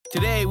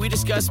Today, we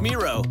discuss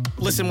Miro.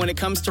 Listen, when it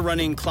comes to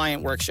running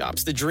client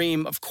workshops, the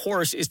dream, of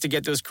course, is to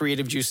get those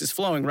creative juices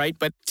flowing, right?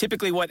 But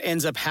typically what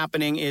ends up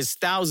happening is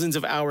thousands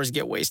of hours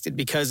get wasted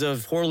because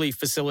of poorly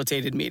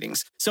facilitated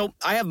meetings. So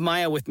I have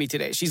Maya with me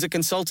today. She's a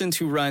consultant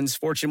who runs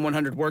Fortune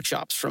 100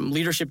 workshops, from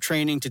leadership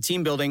training to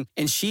team building,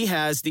 and she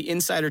has the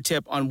insider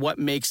tip on what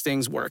makes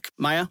things work.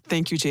 Maya?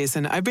 Thank you,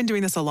 Jason. I've been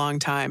doing this a long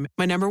time.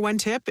 My number one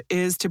tip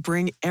is to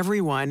bring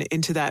everyone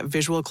into that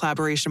visual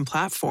collaboration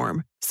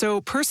platform.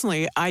 So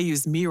personally, I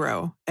use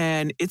Miro,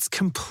 and it's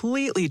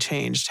completely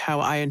changed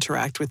how I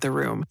interact with the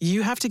room.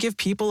 You have to give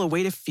people a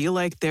way to feel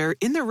like they're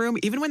in the room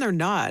even when they're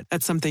not.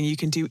 That's something you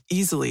can do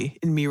easily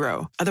in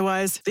Miro.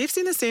 Otherwise, they've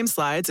seen the same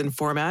slides and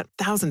format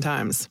 1,000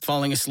 times.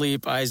 Falling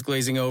asleep, eyes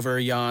glazing over,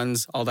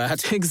 yawns, all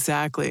that.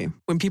 Exactly.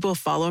 When people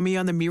follow me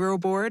on the Miro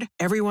board,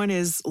 everyone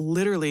is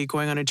literally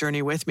going on a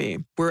journey with me.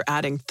 We're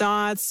adding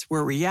thoughts,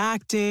 we're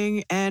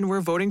reacting, and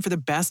we're voting for the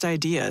best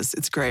ideas.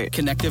 It's great.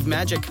 Connective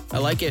magic. I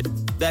like it.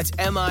 That's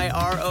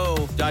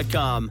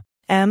MIRO.com.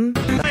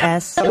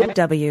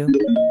 MSW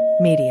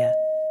Media.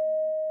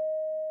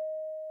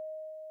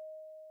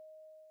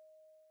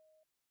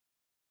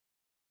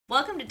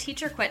 Welcome to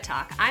Teacher Quit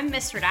Talk. I'm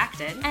Miss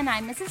Redacted. And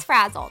I'm Mrs.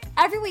 Frazzled.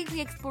 Every week we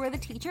explore the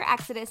teacher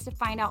exodus to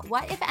find out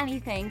what, if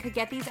anything, could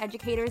get these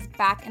educators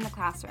back in the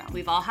classroom.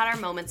 We've all had our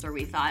moments where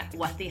we thought,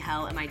 what the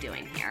hell am I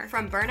doing here?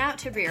 From burnout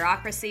to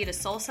bureaucracy to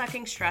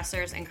soul-sucking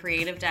stressors and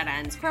creative dead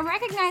ends. From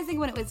recognizing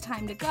when it was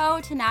time to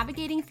go to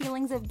navigating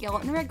feelings of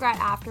guilt and regret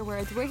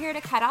afterwards, we're here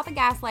to cut out the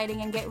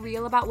gaslighting and get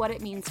real about what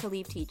it means to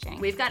leave teaching.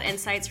 We've got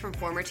insights from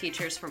former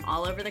teachers from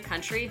all over the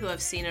country who have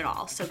seen it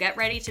all. So get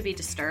ready to be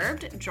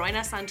disturbed. Join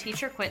us on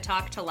Teacher Quit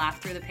Talk to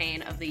laugh through the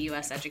pain of the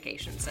U.S.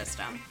 education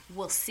system.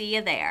 We'll see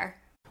you there.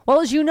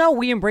 Well, as you know,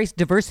 we embrace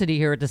diversity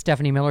here at the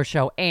Stephanie Miller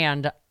Show,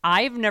 and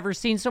I've never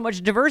seen so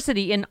much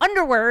diversity in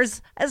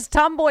underwears as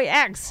Tomboy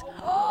X.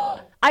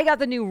 I got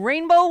the new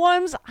rainbow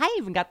ones. I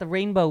even got the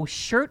rainbow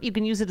shirt. You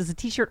can use it as a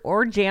t-shirt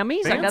or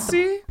jammies. Fancy? I got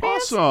the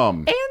pants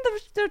Awesome. And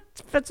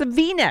it's a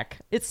V-neck.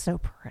 It's so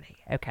pretty.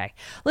 Okay.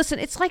 Listen,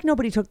 it's like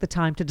nobody took the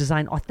time to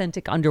design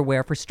authentic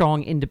underwear for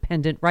strong,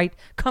 independent, right?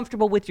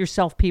 Comfortable with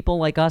yourself people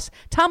like us.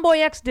 Tomboy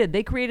X did.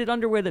 They created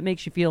underwear that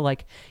makes you feel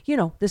like, you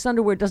know, this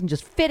underwear doesn't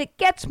just fit, it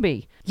gets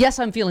me. Yes,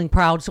 I'm feeling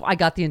proud, so I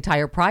got the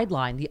entire Pride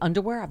line. The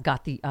underwear, I've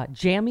got the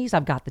jammies,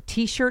 I've got the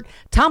t-shirt.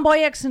 Tomboy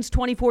X since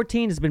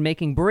 2014 has been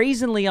making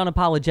brazenly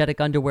unapologetic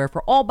underwear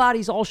for all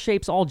bodies, all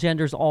shapes, all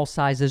genders, all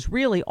sizes.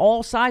 Really,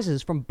 all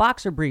sizes, from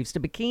boxer briefs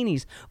to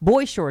bikinis,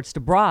 boy shorts to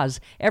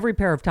bras. Every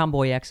pair of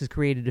Tomboy X is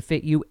created to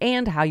fit you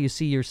and how you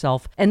see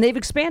yourself. And they've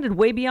expanded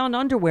way beyond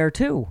underwear,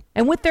 too.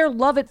 And with their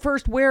love at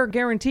first wear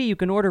guarantee, you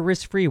can order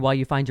risk-free while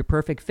you find your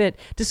perfect fit.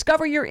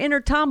 Discover your inner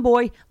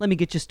tomboy. Let me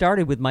get you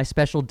started with my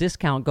special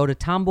discount. Go to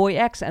Tomboy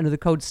X, enter the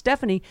code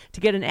Stephanie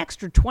to get an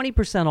extra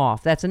 20%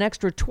 off. That's an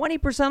extra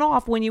 20%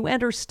 off when you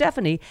enter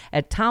Stephanie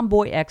at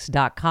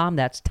tomboyx.com.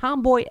 That's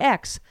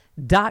tomboyx.com.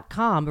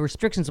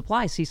 Restrictions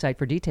apply. See site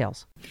for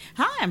details.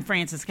 Hi, I'm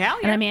Frances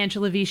Callier. And I'm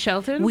Angela V.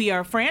 Shelton. We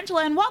are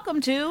Frangela, and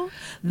welcome to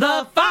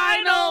The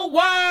Final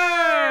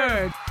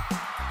Word.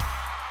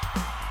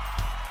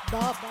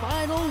 The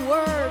Final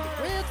Word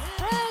with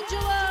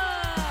Frangela.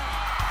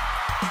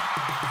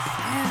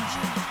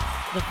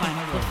 The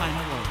final word. The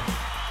final word.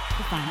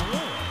 The final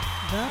word.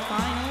 The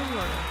final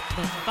word.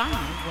 The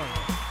final word.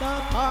 The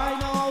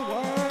Final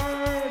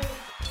Word.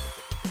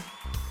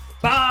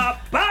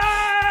 Ba-ba!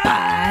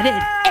 Biden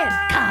and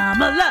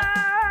Kamala.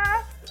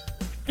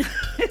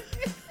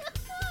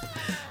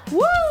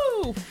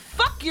 Woo!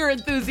 Fuck your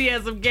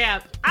enthusiasm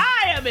gap.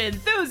 I am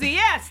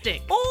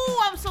enthusiastic.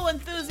 Oh, I'm so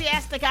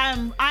enthusiastic. I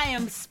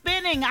am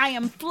spinning. I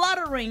am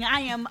fluttering.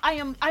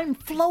 I'm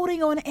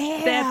floating on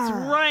air. That's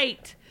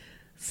right.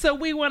 So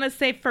we want to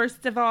say,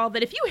 first of all,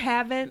 that if you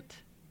haven't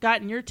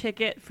gotten your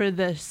ticket for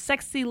the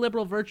Sexy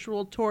Liberal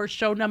Virtual Tour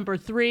show number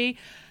 3,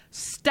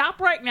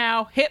 stop right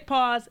now, hit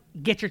pause,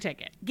 get your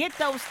ticket. Get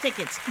those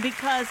tickets,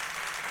 because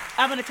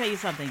I'm going to tell you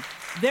something.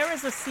 There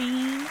is a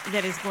scene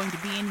that is going to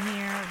be in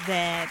here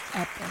that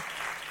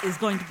is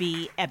going to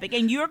be epic.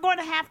 And you're going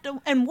to have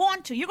to, and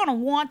want to, you're going to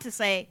want to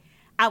say,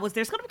 I was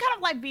there. It's going to be kind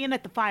of like being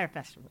at the Fire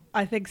Festival.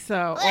 I think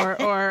so. Or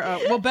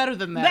well, better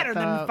than that. Better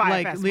than the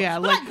Fire Festival. Yeah,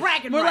 like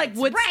bragging more rights.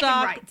 like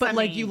Woodstock, Rights, but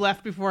like you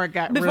left before it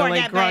got really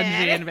grungy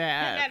and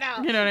bad.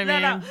 No. You know what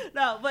I mean?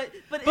 No. But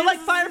like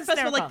Fire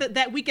Festival, like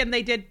that weekend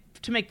they did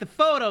to make the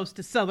photos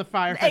to sell the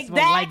Fire Festival.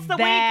 That's the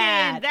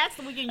weekend. That's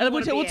the weekend. And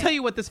we'll tell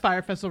you what this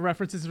Fire Festival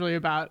reference is really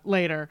about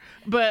later.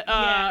 But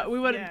we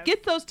want to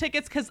get those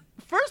tickets because,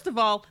 first of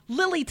all,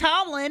 Lily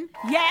Tomlin.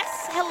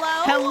 Yes.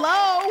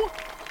 Hello.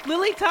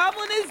 Lily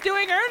Tomlin is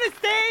doing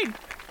Ernestine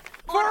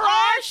for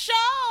our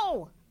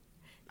show.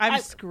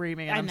 I'm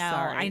screaming. And I know. I'm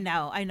sorry.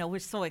 I know. We're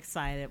so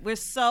excited. We're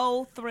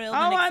so thrilled. Oh,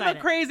 and excited. I'm a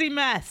crazy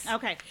mess.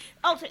 Okay.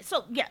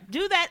 So yeah,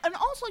 do that. And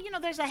also,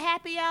 there's a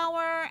happy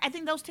hour. I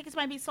think those tickets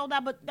might be sold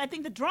out, but I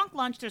think the drunk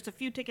lunch, there's a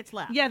few tickets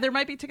left. Yeah, there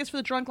might be tickets for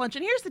the drunk lunch.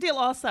 And here's the deal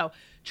also.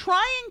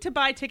 Trying to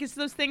buy tickets to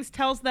those things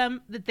tells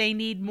them that they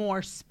need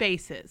more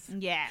spaces.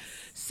 Yes.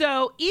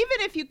 So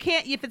even if you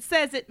can't, if it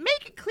says it,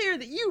 make it clear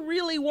that you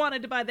really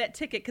wanted to buy that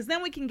ticket, because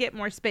then we can get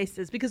more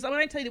spaces. Because when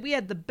I tell you that we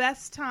had the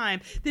best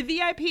time, the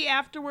VIP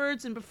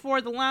afterwards and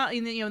before the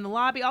in the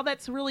lobby, all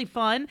that's really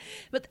fun.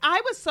 But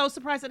I was so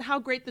surprised at how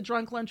great the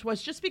drunk lunch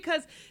was, just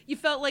because you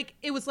felt like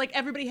it was like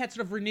everybody had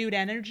sort of renewed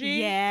energy.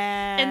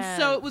 Yeah.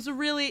 And so it was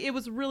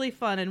really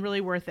fun and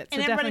really worth it. So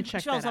and definitely everybody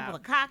check shows that up out.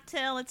 with a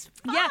cocktail. It's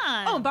fun.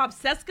 Yeah. Oh, and Bob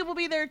Seska will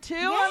be there too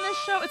on this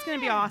show. It's going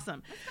to be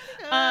awesome.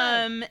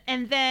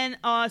 And then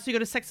so you go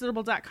to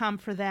sexyliberal.com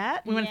for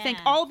that. We want to thank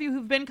all of you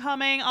who've been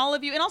coming, all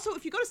of you. And also,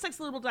 if you go to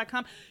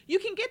sexyliberal.com, you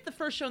can get the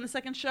first show and the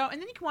second show,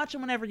 and then you can watch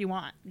them whenever you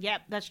want.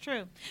 Yep, that's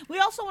true. We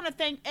also want to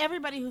thank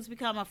everybody who's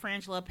become a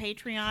Frangela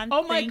Patreon.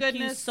 Oh, my Thank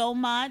goodness. you so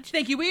much.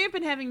 Thank you. We have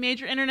been having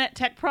major internet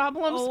tech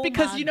problems Oh,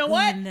 because my you know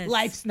goodness. what?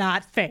 Life's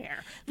not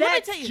fair. Let me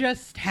That's tell you-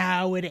 just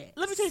how it is.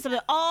 Let me tell you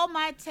something. All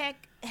my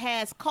tech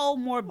has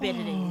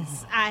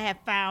comorbidities. I have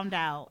found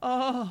out.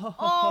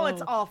 Oh,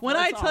 it's awful. When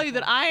I It's tell you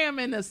that I am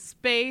in a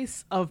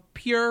space of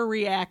pure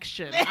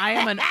reaction, I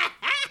am an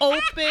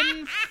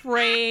open,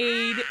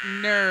 frayed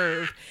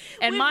nerve.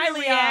 And We my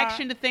really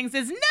reaction to things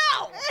is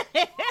no!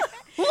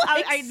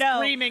 I know.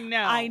 Screaming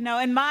no. I know.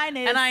 And mine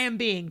is. And I am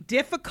being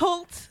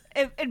difficult.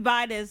 And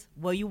mine is,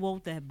 well, you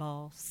want that,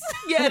 boss.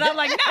 Yeah, and I'm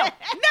like, no,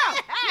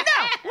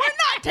 we're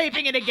not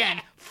taping it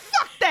again.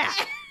 Fuck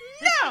that.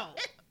 No.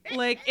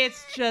 Like,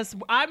 it's just,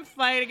 I'm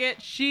fighting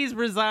it. She's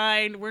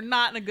resigned. We're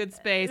not in a good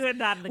space. We're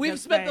not in a We've good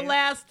spent space. the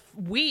last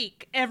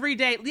week every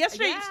day.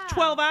 Yesterday, Yeah.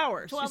 12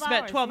 hours. 12 we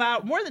spent hours, 12 yeah.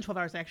 hours, more than 12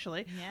 hours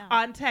actually, Yeah.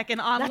 on tech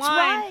and online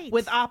right.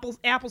 with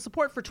Apple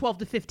support for 12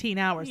 to 15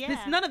 hours.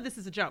 Yeah. None of this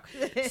is a joke.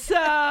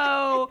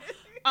 So...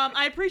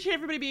 I appreciate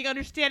everybody being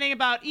understanding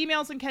about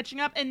emails and catching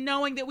up and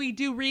knowing that we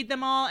do read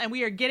them all and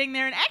we are getting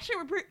there. And actually,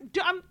 we're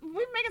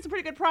making some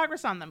pretty good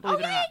progress on them, believe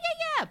it or not.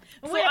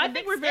 Yeah. So I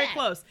think we're very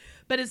close.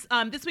 But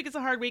this week is a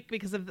hard week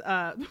because of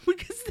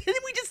because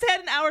we just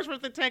had an hour's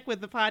worth of tech with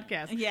the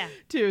podcast. Yeah.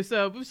 Too.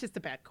 So it was just a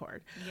bad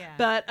chord.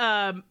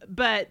 Yeah.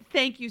 But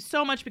thank you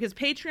so much, because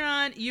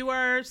Patreon, you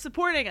are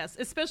supporting us,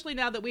 especially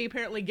now that we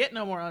apparently get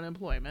no more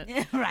unemployment.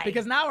 Right.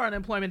 Because now our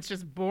unemployment's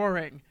just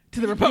boring to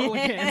the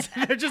Republicans.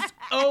 They're just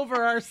over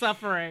our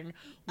suffering.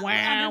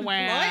 Wow, wow.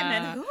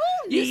 Unemployment?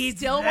 Who You needs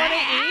still want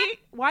that? to eat?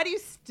 Why do you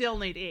still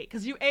need to eat?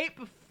 Because you ate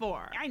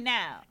before. I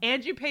know.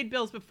 And you paid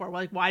bills before.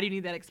 Like, why do you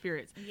need that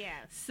experience? Yes.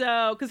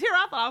 So, because here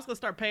I thought I was going to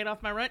start paying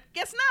off my rent.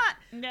 Guess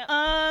not.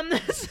 No.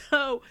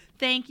 So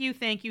thank you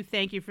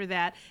for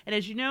that. And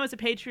as you know, as a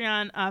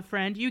Patreon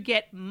friend, you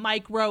get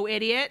micro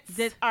idiots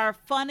That are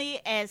funny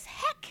as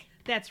heck.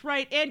 That's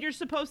right. And you're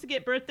supposed to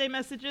get birthday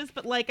messages.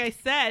 But like I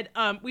said,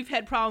 we've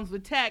had problems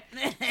with tech.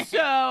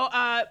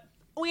 So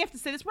we have to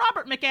say this.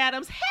 Robert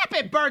McAdams,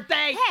 happy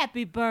birthday.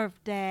 Happy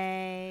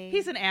birthday.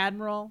 He's an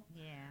admiral.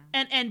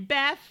 Yeah. And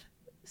Beth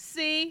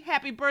C,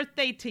 happy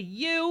birthday to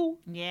you.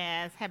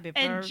 Yes, happy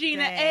birthday. And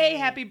Gina A,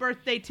 happy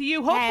birthday to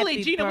you. Hopefully,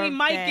 Happy Gina,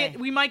 birthday.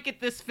 we might get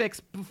this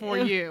fixed before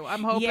you.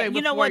 I'm hoping. Yeah,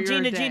 you know what,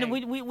 before your Gina,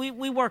 day.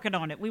 we working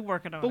on it. We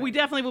working on it. But we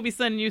definitely will be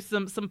sending you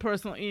some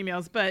personal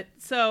emails. But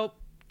so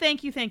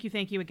thank you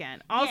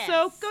again. Also,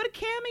 Yes. go to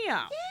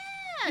Cameo.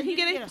 Yeah, You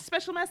can get a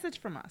special message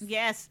from us.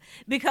 Yes,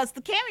 because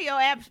the Cameo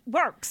app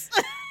works.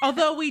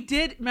 Although we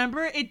did,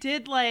 remember, it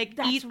did like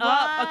That's eat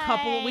up a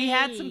couple. We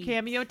had some right.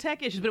 Cameo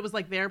tech issues, but it was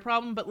like their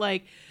problem. But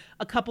like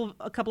a couple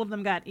of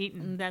them got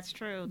eaten. That's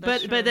true.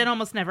 But that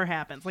almost never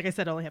happens. Like I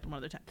said, it only happened one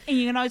other time. And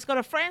you can always go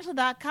to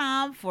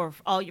Frangela.com for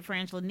all your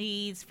Frangela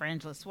needs,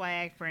 Frangela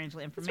swag, Frangela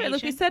That's information. right.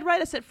 Like we said,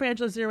 write us at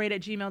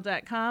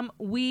frangela08@gmail.com.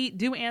 We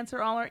do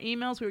answer all our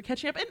emails. We were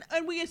catching up.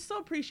 And we so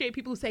appreciate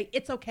people who say,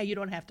 it's okay, you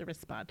don't have to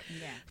respond.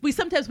 Yeah.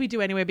 Sometimes we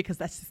do anyway, because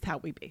that's just how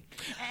we be.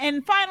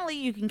 And finally,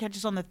 you can catch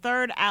us on the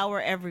third hour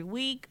every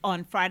week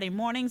on Friday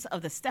mornings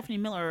of the Stephanie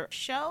Miller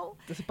Show.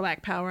 This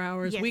Black Power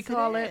Hour, as Yes, we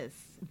call it it. is.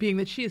 Being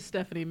that she is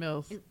Stephanie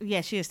Mills.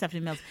 Yeah, she is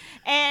Stephanie Mills.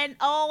 And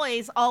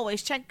always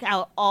check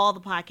out all the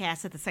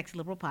podcasts at the Sexy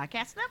Liberal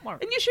Podcast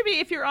Network. And you should be,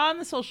 if you're on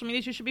the social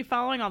medias, you should be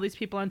following all these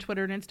people on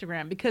Twitter and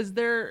Instagram, because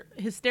they're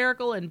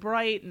hysterical and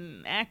bright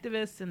and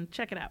activists, and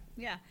check it out.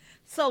 Yeah.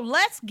 So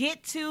let's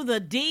get to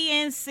the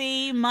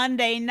DNC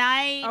Monday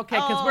night. Okay,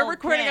 because we're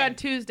recording Okay. on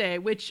Tuesday,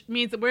 which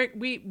means that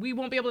we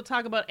won't be able to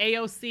talk about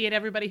AOC and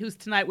everybody who's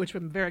tonight, which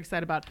I'm very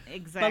excited about.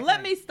 Exactly. But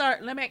let me,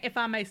 if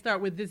I may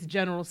start with this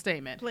general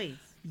statement. Please.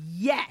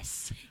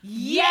 Yes.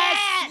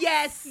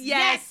 Yes.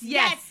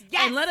 Yes.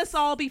 And let us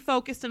all be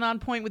focused and on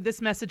point with this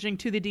messaging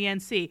to the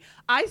DNC.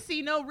 I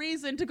see no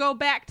reason to go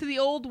back to the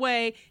old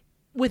way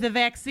with a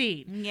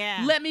vaccine.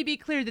 Yeah. Let me be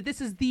clear that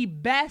this is the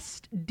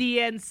best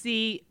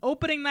DNC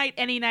opening night,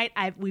 any night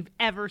we've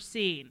ever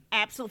seen.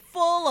 Absolutely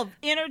full of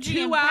energy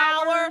 2 and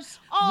power. hours,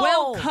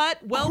 well cut,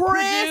 well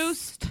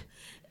produced.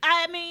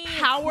 I mean,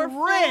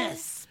 Powerful.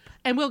 crisp.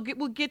 and we'll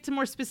get to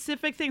more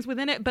specific things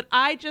within it. But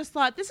I just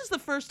thought this is the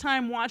first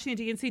time watching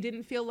the DNC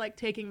didn't feel like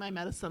taking my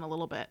medicine a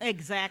little bit.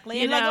 Exactly.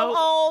 You and know? like,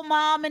 oh,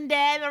 mom and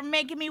dad are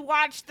making me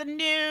watch the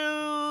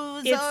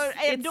news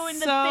It's doing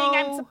the so-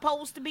 thing I'm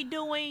supposed to be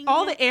doing.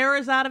 All the air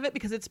is out of it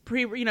because it's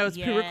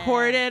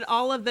pre-recorded.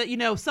 All of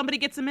the, somebody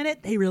gets a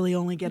minute, they really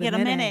only get a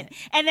minute.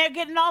 And they're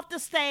getting off the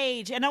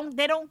stage, and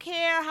they don't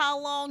care how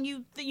long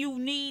you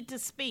need to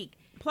speak.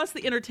 Plus,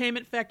 the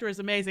entertainment factor is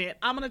amazing. And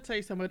I'm going to tell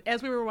you something.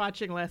 As we were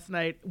watching last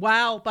night,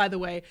 while, by the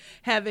way,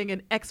 having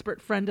an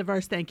expert friend of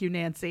ours, thank you,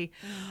 Nancy,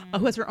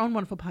 who has her own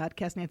wonderful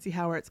podcast, Nancy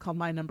Howard. It's called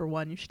My Number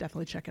One. You should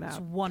definitely check it out. It's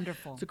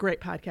wonderful. It's a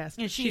great podcast.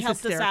 And she She's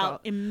helped hysterical.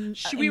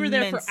 us out We were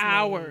there for immensely.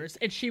 hours,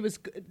 and she was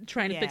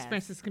trying to fix Yes.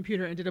 Francis'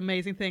 computer and did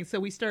amazing things. So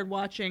we started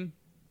watching,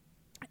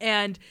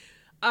 and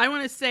I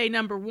want to say,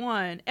 number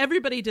one,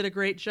 everybody did a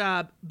great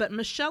job, but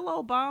Michelle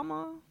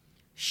Obama...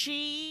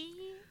 She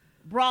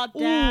brought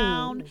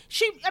down.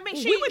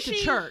 We went to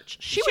church.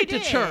 She went to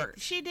church.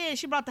 She did.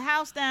 She brought the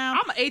house down.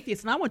 I'm an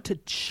atheist, and I went to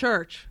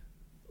church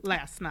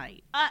last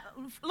night.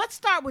 Let's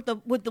start with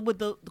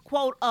the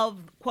quote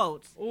of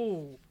quotes.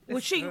 Ooh,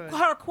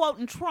 Her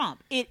quoting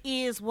Trump. It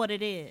is what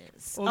it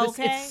is.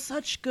 Okay. It's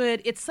such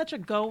good. It's such a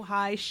go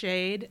high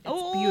shade. It's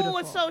Oh, beautiful.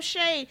 it's so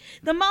shade.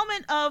 The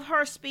moment of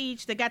her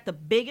speech that got the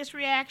biggest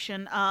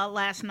reaction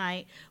last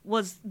night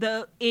was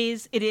it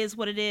is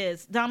what it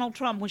is. Donald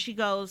Trump, when she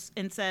goes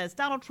and says,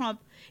 Donald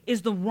Trump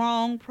is the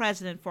wrong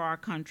president for our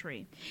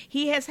country.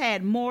 He has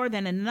had more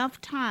than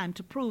enough time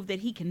to prove that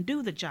he can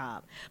do the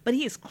job, but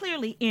he is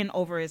clearly in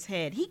over his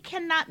head. He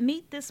cannot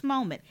meet this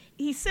moment.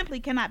 He simply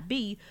cannot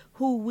be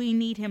who we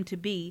need him to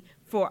be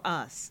for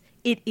us.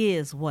 It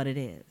is what it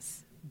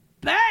is.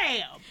 Bam!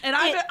 And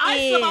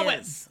I somehow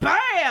went,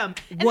 bam!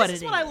 And What this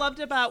is it what I is. loved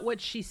about what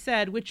she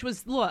said, which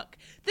was, look,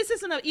 this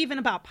isn't even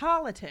about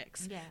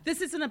politics. Yes. This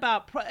isn't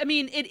about,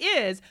 it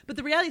is, but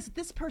the reality is that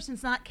this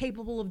person's not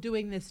capable of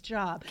doing this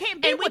job.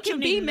 Can't be and we what you can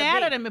need be him to mad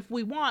be. at him if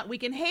we want. We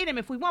can hate him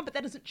if we want, but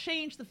that doesn't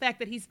change the fact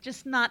that he's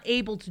just not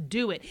able to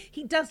do it.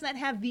 He does not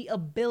have the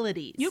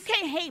abilities. You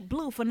can't hate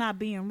blue for not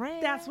being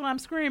red. That's what I'm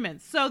screaming.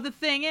 So the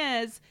thing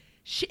is,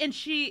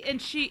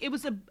 it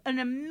was an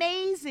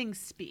amazing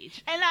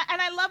speech. And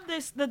I love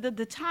this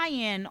the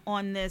tie-in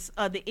on this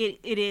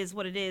it is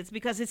what it is,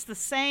 because it's the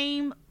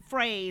same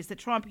phrase that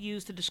Trump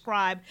used to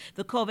describe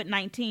the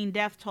COVID-19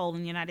 death toll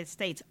in the United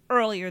States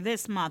earlier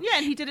this month. Yeah,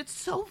 and he did it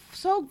so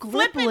glibly.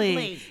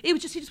 Flippantly. He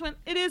just went,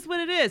 it is what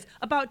it is,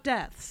 about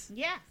deaths.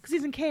 Yeah. Because he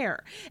doesn't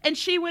care. And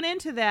she went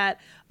into that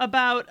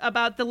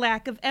about the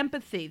lack of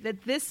empathy,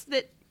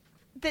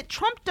 that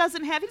Trump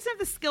doesn't have. He doesn't have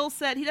the skill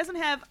set. He doesn't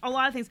have a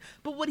lot of things.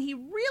 But what he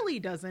really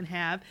doesn't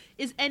have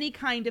is any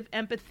kind of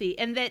empathy.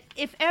 And that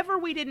if ever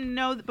we didn't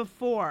know that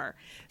before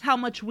how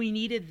much we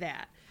needed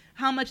that,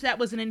 how much that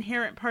was an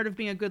inherent part of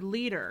being a good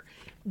leader,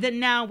 then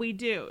now we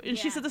do. And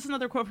she said, this is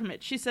another quote from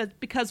it. She said,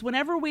 because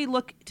whenever we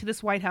look to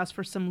this White House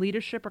for some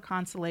leadership or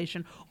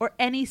consolation or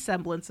any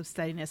semblance of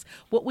steadiness,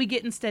 what we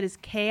get instead is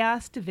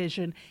chaos,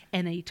 division,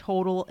 and a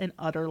total and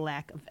utter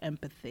lack of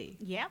empathy.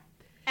 Yep.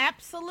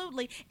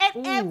 Absolutely.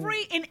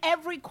 In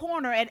every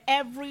corner, at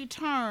every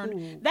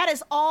turn, that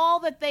is all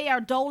that they are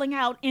doling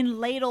out in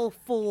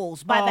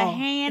ladlefuls by the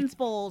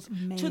handfuls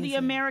to the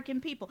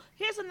American people.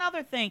 Here's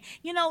another thing.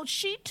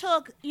 She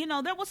took,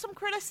 there was some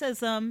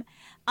criticism.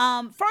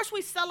 First,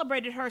 we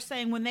celebrated her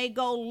saying, when they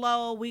go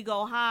low, we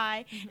go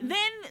high. Mm-hmm.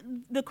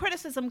 Then the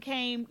criticism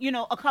came,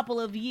 a couple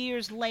of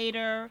years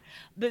later,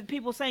 the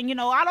people saying,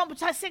 I'm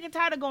sick and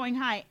tired of going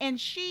high. And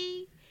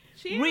she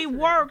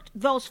reworked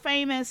those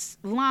famous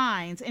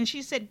lines, and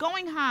she said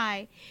going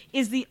high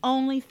is the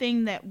only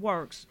thing that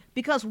works,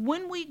 because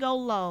when we go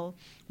low,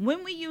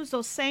 when we use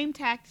those same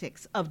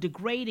tactics of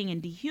degrading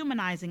and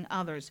dehumanizing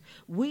others,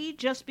 we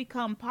just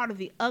become part of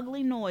the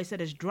ugly noise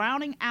that is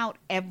drowning out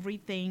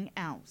everything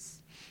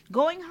else.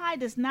 Going high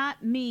does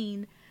not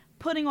mean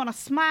putting on a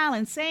smile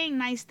and saying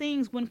nice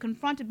things when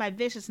confronted by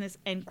viciousness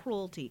and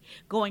cruelty.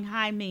 Going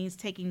high means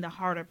taking the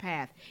harder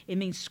path. It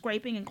means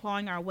scraping and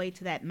clawing our way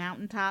to that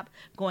mountaintop.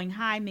 Going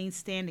high means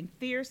standing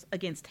fierce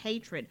against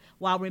hatred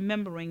while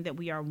remembering that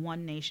we are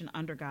one nation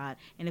under God.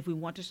 And if we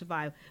want to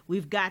survive,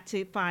 we've got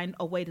to find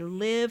a way to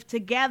live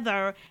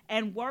together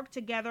and work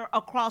together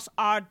across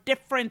our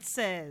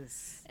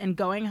differences. And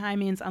going high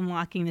means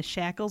unlocking the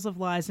shackles of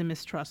lies and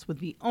mistrust with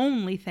the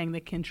only thing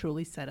that can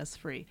truly set us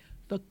free,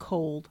 the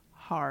cold,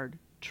 hard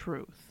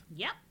truth.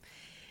 Yep.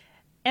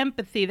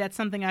 Empathy, that's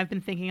something I've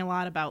been thinking a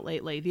lot about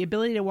lately. The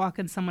ability to walk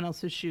in someone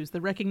else's shoes, the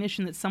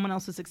recognition that someone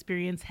else's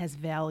experience has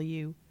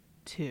value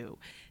too.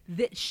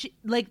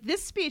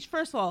 This speech,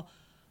 first of all,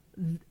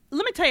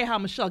 let me tell you how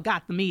Michelle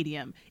got the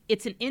medium.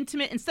 It's an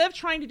intimate, instead of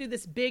trying to do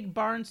this big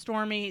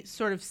barnstormy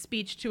sort of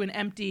speech to an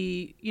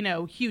empty,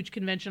 huge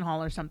convention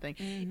hall or something.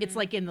 Mm-hmm. It's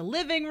like in the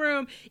living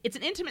room. It's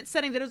an intimate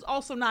setting that is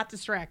also not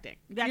distracting.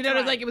 That's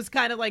right. right. It was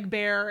kind of like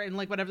bare and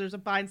like whatever. There's a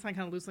vine sign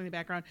kind of loosely in the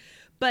background.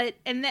 But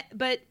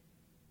it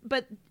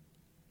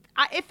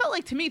felt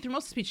like to me through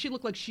most of the speech, she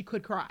looked like she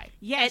could cry.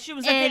 Yeah, she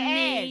was at the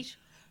edge.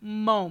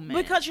 Moment.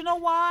 Because you know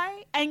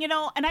why? And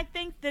I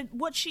think that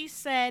what she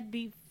said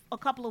a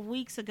couple of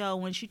weeks ago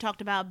when she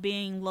talked about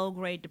being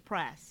low-grade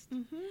depressed.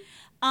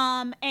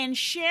 And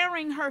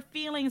sharing her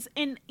feelings.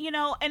 And,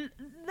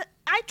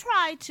 I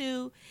try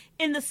to,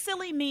 in the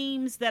silly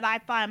memes that I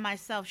find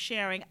myself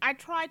sharing, I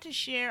try to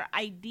share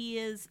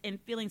ideas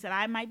and feelings that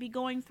I might be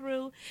going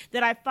through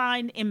that I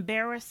find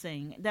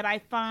embarrassing, that I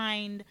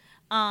find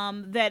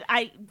that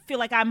I feel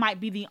like I might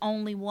be the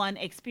only one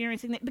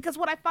experiencing it. Because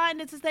what I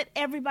find is that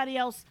everybody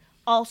else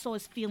also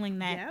is feeling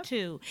that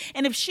too.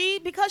 And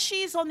because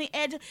she's on the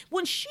edge,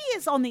 when she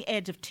is on the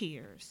edge of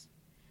tears,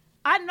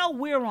 I know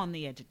we're on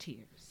the edge of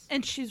tears.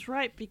 And she's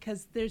right,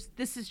 because this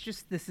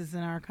is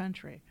in our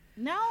country.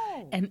 No.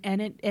 And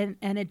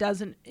it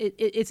doesn't,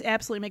 it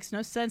absolutely makes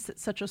no sense that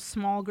such a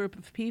small group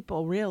of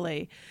people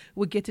really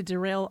would get to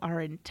derail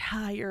our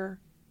entire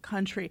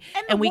country.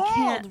 And we world,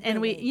 can't,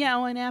 and really.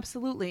 and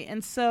absolutely.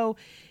 And so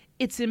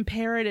it's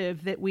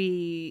imperative that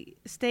we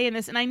stay in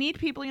this. And I need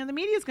people, the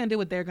media is going to do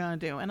what they're going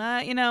to do. And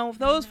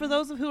for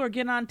those of who are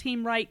getting on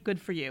team right,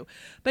 good for you.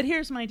 But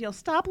here's my deal.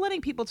 Stop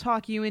letting people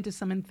talk you into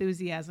some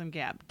enthusiasm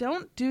gap.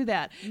 Don't do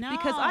that. No.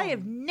 Because I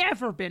have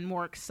never been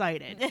more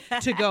excited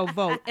to go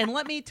vote. And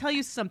let me tell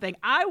you something.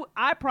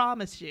 I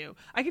promise you,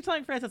 I keep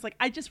telling friends, it's like,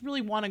 I just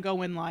really want to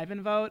go in live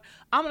and vote.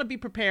 I'm going to be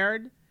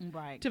prepared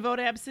to vote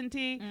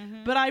absentee.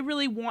 But I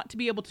really want to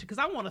be able to, because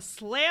I want to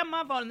slam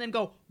my vote and then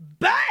go,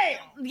 BAM!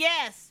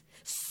 Yes.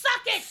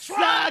 Suck it,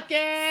 Trump! Suck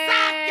it!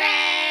 Suck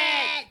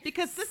it!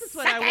 Because this is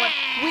what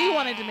we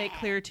wanted to make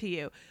clear to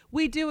you.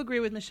 We do agree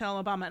with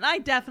Michelle Obama, and I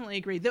definitely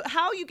agree.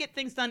 How you get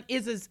things done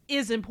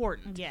is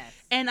important. Yes.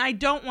 And I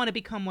don't want to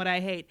become what I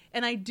hate.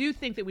 And I do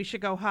think that we should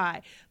go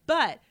high.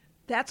 But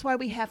that's why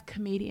we have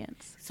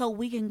comedians. So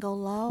we can go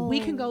low. We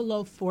can go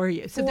low for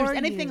you. So if there's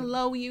anything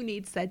low you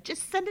need said,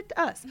 just send it to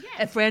us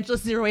at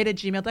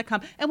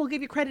frangela08@gmail.com, and we'll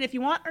give you credit if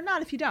you want or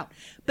not if you don't.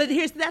 But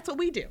that's what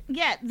we do.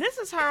 Yeah, this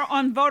is her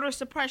on voter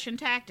suppression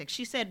tactics.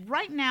 She said,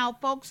 right now,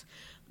 folks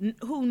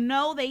who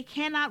know they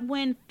cannot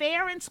win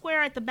fair and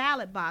square at the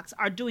ballot box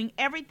are doing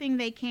everything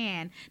they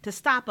can to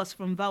stop us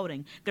from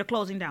voting. They're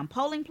closing down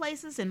polling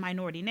places in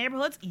minority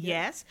neighborhoods.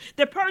 Yes.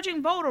 They're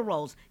purging voter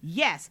rolls.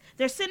 Yes.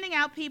 They're sending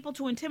out people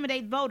to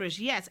intimidate voters.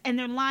 Yes. And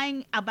they're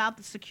lying about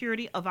the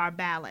security of our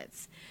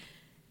ballots.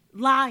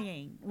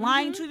 Lying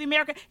to the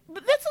American.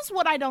 But this is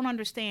what I don't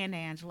understand,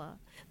 Angela.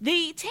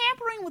 The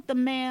tampering with the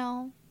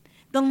mail,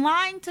 the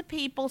lying to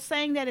people,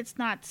 saying that it's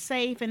not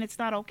safe and it's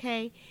not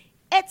okay.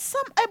 At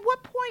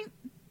what point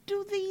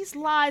do these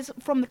lies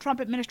from the Trump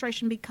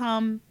administration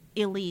become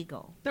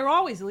illegal? They're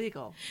always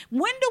legal.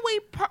 When do we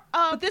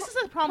but this is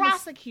the problem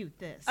prosecute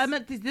this? I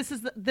mean, this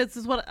is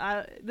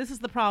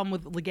the problem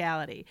with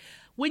legality.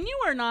 When you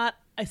are not,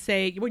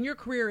 when your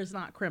career is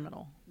not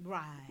criminal.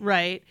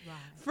 Right.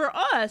 For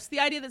us, the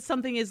idea that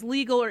something is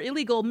legal or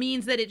illegal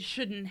means that it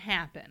shouldn't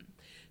happen.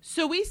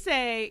 So we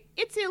say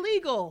it's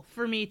illegal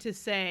for me to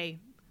say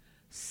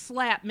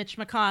slap Mitch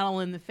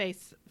McConnell in the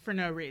face for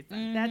no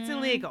reason. That's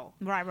illegal.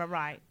 Right.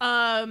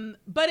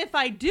 But if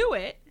I do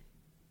it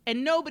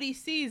and nobody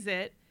sees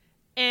it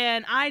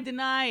and I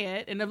deny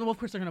it, and of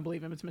course they're going to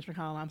believe him, it's Mitch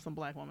McConnell, I'm some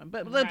black woman.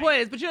 But the point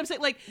is, but you know what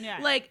I'm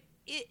saying?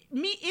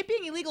 It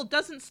being illegal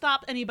doesn't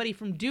stop anybody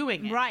from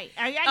doing it. Right.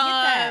 I get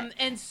that.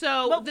 And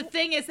so the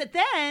thing is that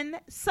then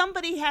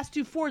somebody has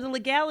to, for the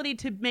legality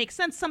to make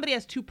sense, somebody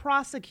has to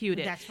prosecute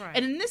it. That's right.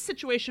 And in this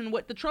situation,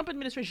 what the Trump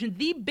administration,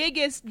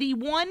 the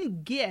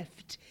one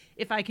gift,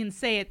 if I can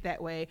say it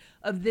that way,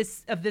 of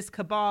this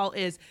cabal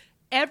is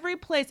every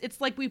place. It's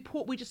like we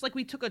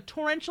took a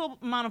torrential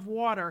amount of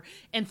water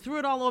and threw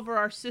it all over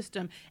our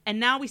system, and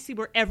now we see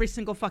where every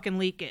single fucking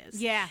leak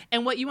is. Yeah.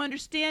 And what you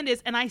understand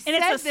is, and it's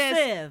a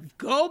sieve.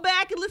 Go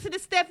back and listen to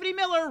Stephanie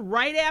Miller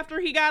right after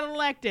he got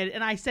elected,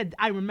 and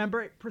I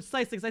remember it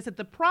precisely, because I said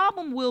the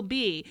problem will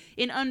be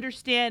in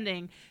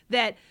understanding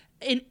that.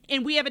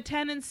 And we have a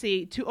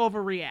tendency to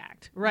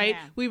overreact, right?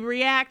 Yeah. We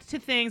react to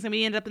things and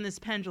we end up in this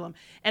pendulum.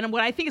 And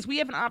what I think is we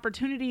have an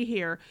opportunity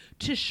here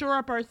to shore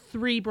up our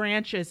three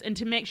branches and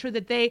to make sure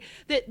that that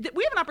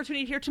we have an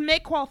opportunity here to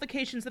make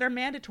qualifications that are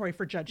mandatory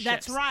for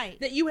judgeships. That's right.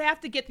 That you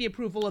have to get the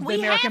approval of the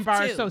American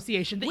Bar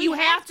Association. That you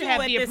have to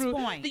have the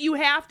approval. That you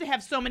have to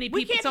have so many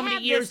people, so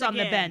many years on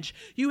the bench.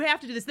 You have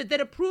to do this.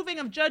 That approving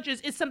of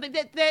judges is something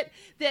that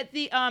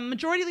the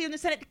majority leader in the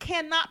Senate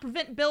cannot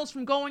prevent bills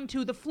from going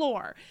to the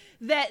floor.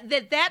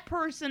 That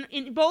person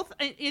in both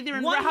either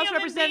in the House of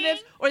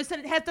Representatives or the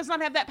Senate does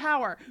not have that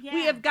power. Yeah.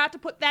 We have got to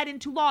put that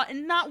into law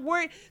and not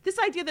worry. This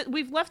idea that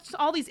we've left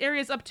all these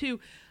areas up to,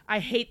 I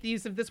hate the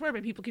use of this word,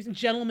 but people keep saying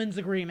gentlemen's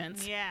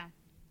agreements. Yeah.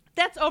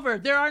 That's over.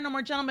 There are no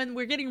more gentlemen.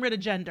 We're getting rid of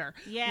gender.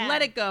 Yeah.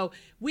 Let it go.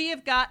 We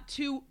have got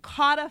to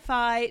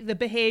codify the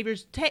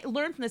behaviors,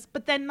 learn from this,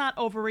 but then not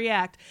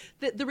overreact.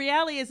 The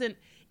reality isn't,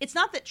 it's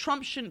not that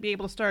Trump shouldn't be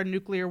able to start a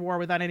nuclear war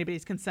without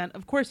anybody's consent.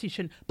 Of course he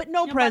shouldn't, but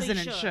nobody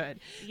president should.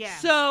 Yeah.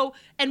 So,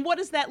 and what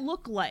does that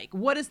look like?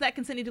 What does that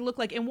consent need to look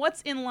like? And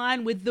what's in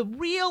line with the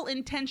real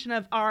intention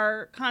of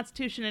our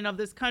Constitution and of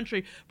this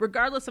country,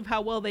 regardless of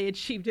how well they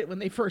achieved it when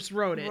they first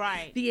wrote it?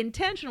 Right. The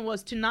intention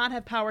was to not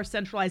have power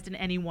centralized in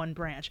any one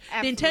branch.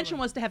 Absolutely. The intention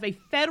was to have a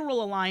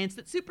federal alliance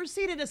that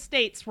superseded a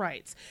state's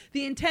rights.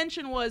 The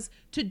intention was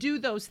to do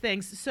those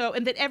things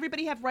and that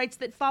everybody have rights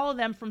that follow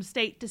them from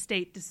state to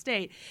state to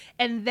state.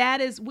 And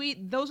that is,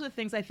 those are the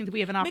things I think that we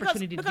have an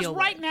opportunity to deal with. Because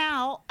right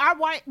now, our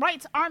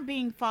rights aren't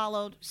being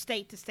followed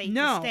state to state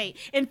to state.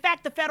 In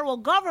fact, the federal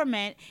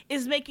government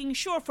is making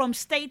sure from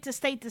state to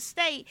state to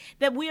state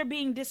that we are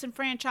being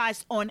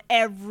disenfranchised on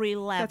every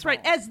level. That's right.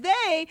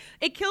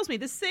 It kills me.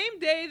 The same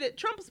day that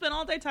Trump spent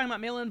all day talking about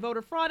mail-in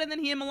voter fraud, and then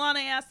he and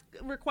Melania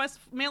request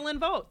mail-in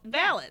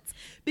ballots.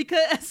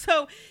 Because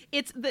so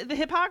it's the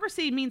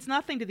hypocrisy means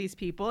nothing to these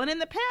people. And in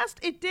the past,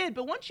 it did.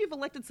 But once you've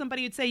elected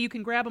somebody who'd say you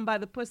can grab them by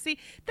the pussy,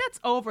 that's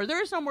over.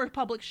 There is no more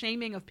public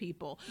shaming of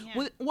people.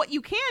 Yeah. What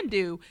you can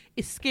do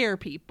is scare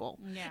people.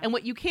 Yeah. And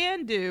what you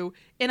can do,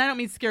 and I don't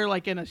mean scare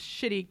like in a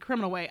shitty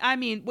criminal way. I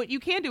mean, what you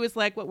can do is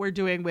like what we're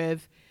doing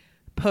with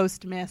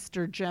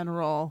Postmaster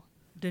General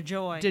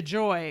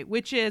DeJoy,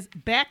 which is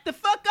back the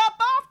fuck up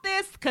off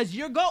this, because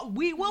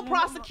we will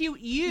prosecute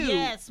you.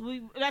 Yes,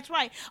 that's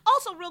right.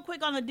 Also, real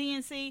quick on the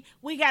DNC,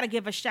 we got to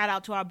give a shout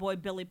out to our boy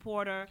Billy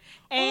Porter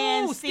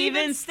and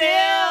Stephen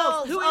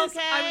Stills. Who is?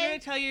 I'm going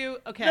to tell you.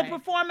 Okay, the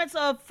performance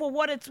of For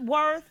What It's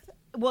Worth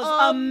was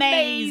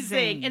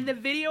amazing. And the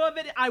video of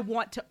it, I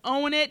want to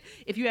own it.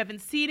 If you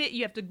haven't seen it,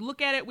 you have to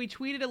look at it. We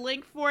tweeted a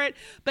link for it.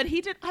 But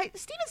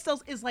Stephen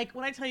Stills is like,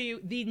 when I tell you,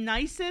 the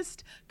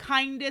nicest,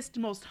 kindest,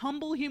 most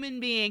humble human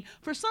being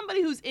for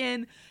somebody who's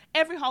in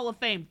every Hall of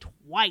Fame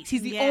twice.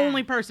 He's the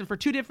only person for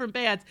two different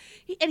bands.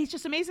 And he's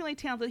just amazingly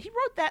talented. He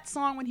wrote that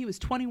song when he was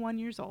 21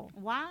 years old.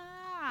 Wow.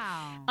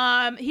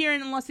 Here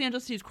in Los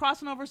Angeles, he was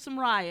crossing over some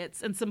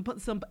riots and some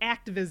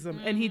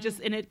activism, and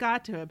it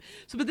got to him.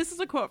 So, but this is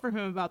a quote from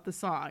him about the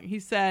song. He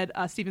said,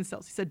 Stephen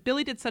Stills, he said,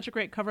 "Billy did such a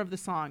great cover of the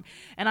song,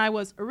 and I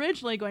was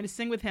originally going to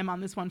sing with him on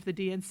this one for the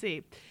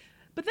DNC.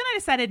 But then I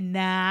decided,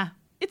 nah,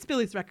 it's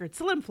Billy's record,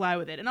 so let him fly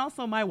with it. And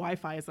also, my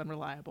Wi-Fi is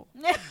unreliable."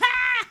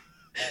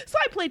 So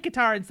I played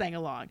guitar and sang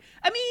along.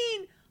 I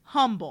mean,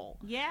 humble,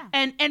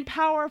 and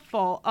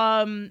powerful.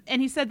 And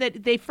he said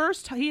that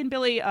he and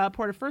Billy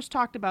Porter first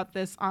talked about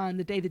this on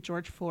the day that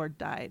George Floyd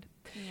died.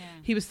 Yeah.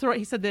 He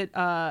said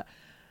that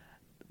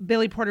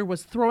Billy Porter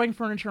was throwing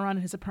furniture around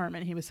in his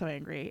apartment. He was so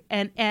angry,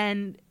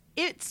 and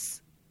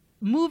it's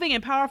moving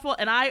and powerful.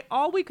 And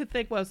all we could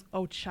think was,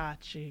 oh,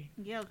 Chachi.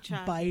 Yo,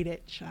 Chachi. Bite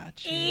it,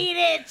 Chachi. Eat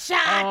it,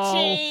 Chachi.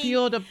 Oh,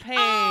 feel the pain.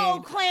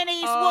 Oh, Clint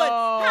Eastwood.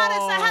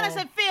 How does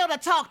it feel to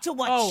talk to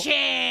a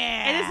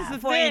chair? And this is the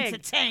for thing.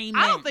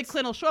 Entertainment. I don't think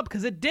Clint will show up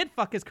because it did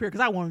fuck his career,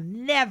 because I will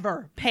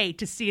never pay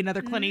to see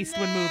another Clint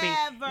Eastwood movie.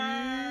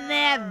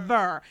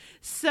 Never.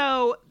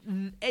 So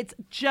it's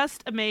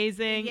just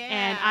amazing.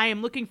 Yeah.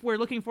 And we're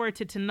looking forward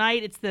to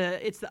tonight. It's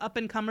the up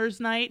and comers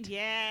night.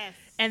 Yes.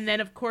 And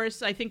then, of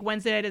course, I think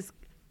Wednesday night is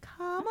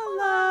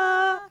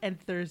Kamala, and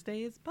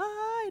Thursday is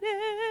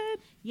Biden.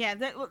 Yeah,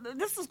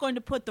 this is going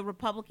to put the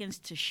Republicans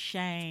to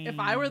shame. If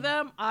I were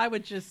them, I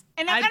would just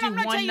I'd do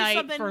one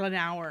night for an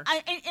hour.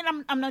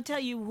 I'm going to tell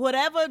you,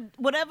 whatever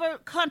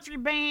country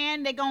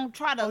band they're going to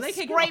try to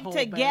scrape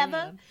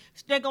together,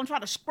 they're going to try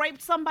to scrape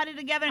somebody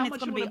together, and it's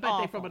going to be awful.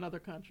 They're from another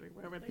country,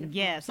 wherever they are.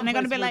 Yes, and they're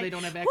going to be like, they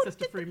don't have access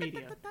to free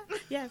media.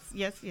 Yes,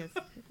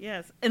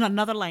 in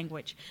another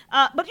language.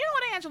 But you know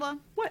what, Angela?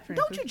 What,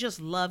 Francis? Don't you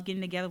just love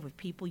getting together with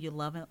people you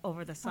love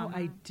over the summer? Oh,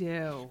 I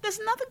do. There's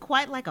nothing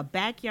quite like a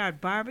backyard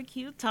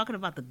barbecue, talking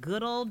about the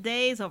good old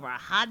days over a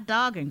hot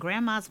dog and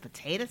grandma's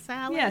potato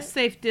salad. Yeah,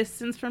 safe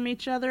distance from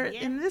each other.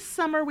 Yeah. And this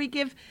summer, we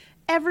give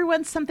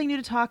everyone something new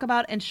to talk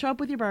about and show up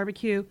with your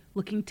barbecue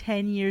looking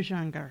 10 years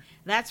younger.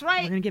 That's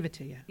right. We're going to give it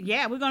to you.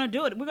 Yeah, we're going to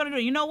do it.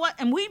 You know what?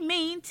 And we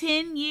mean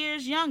 10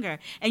 years younger.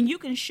 And you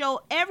can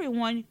show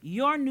everyone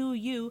your new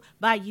you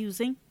by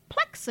using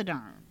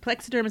Plexiderm.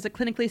 Plexiderm is a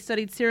clinically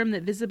studied serum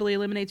that visibly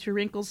eliminates your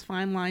wrinkles,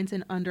 fine lines,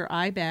 and under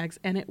eye bags,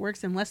 and it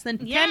works in less than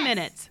 10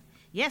 minutes.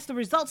 Yes, the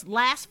results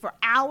last for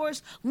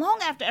hours, long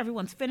after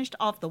everyone's finished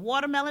off the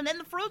watermelon and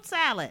the fruit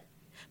salad.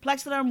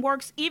 Plexiderm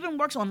works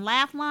on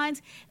laugh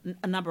lines,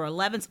 number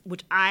 11s,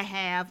 which I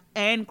have,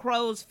 and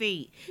crow's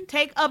feet.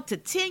 Take up to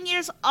 10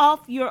 years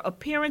off your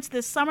appearance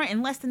this summer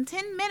in less than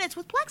 10 minutes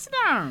with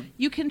Plexiderm.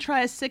 You can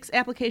try a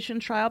 6-application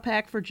trial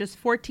pack for just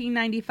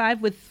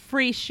 $14.95 with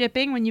free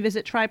shipping when you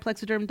visit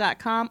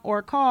tryplexiderm.com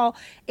or call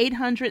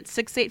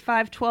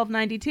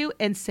 800-685-1292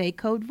 and say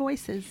code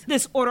VOICES.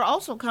 This order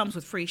also comes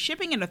with free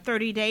shipping and a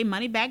 30-day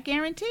money-back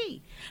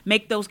guarantee.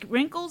 Make those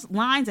wrinkles,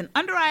 lines, and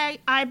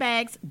under-eye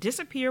bags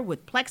disappear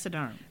with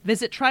Plexiderm.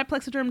 Visit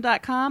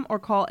tryplexiderm.com or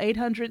call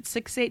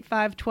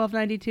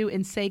 800-685-1292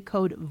 and say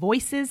code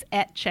VOICES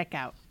at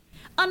checkout.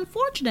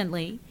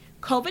 Unfortunately,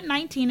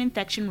 COVID-19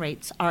 infection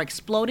rates are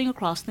exploding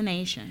across the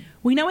nation.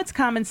 We know it's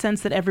common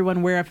sense that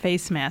everyone wear a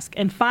face mask,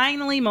 and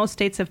finally most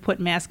states have put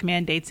mask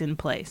mandates in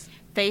place.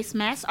 Face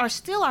masks are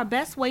still our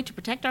best way to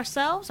protect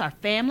ourselves, our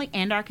family,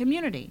 and our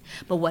community.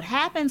 But what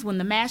happens when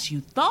the mask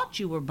you thought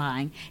you were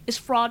buying is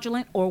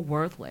fraudulent or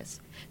worthless?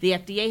 The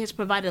FDA has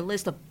provided a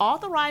list of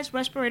authorized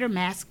respirator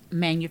mask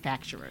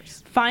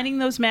manufacturers. Finding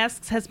those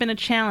masks has been a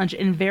challenge,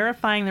 and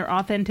verifying their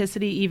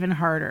authenticity even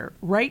harder.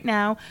 Right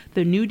now,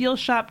 the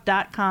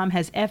NewDealShop.com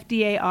has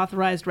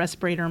FDA-authorized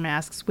respirator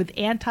masks with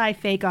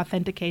anti-fake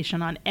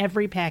authentication on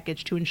every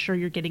package to ensure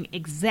you're getting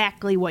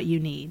exactly what you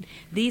need.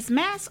 These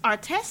masks are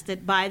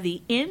tested by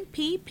the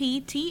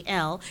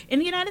NPPTL in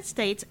the United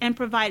States and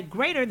provide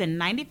greater than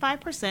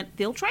 95%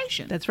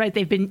 filtration. That's right.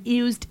 They've been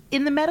used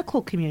in the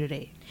medical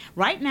community.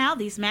 Right now,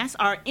 these masks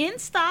are in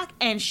stock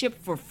and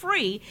shipped for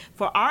free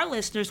for our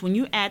listeners when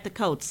you add the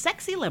code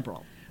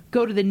SEXYLIBERAL.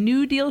 Go to the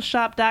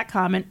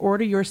NewDealShop.com and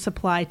order your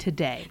supply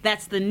today.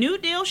 That's the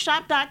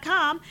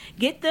NewDealShop.com.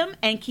 Get them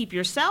and keep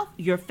yourself,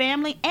 your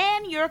family,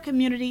 and your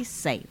community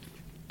safe.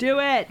 Do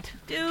it.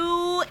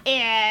 Do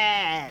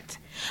it.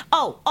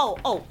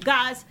 Oh,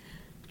 guys,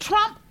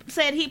 Trump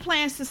said he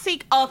plans to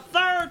seek a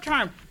third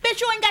term. Bitch,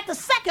 you ain't got the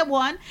second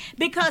one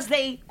because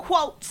they,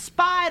 quote,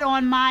 spied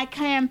on my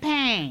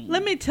campaign.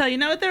 Let me tell you,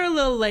 they're a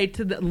lot late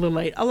to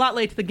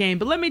the game,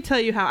 but let me tell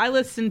you how I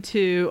listened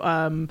to,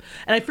 and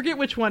I forget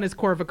which one is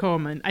Corva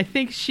Coleman. I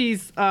think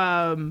she's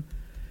NPR,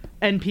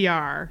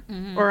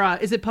 or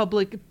is it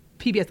public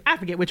PBS? I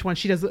forget which one.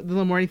 She does the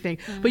little morning thing.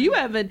 But you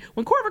haven't,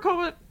 when Corva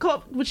Coleman,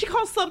 when she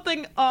calls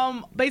something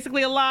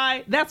basically a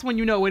lie, that's when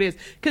you know it is.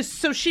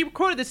 So she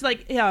quoted this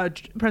like,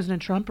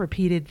 President Trump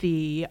repeated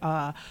the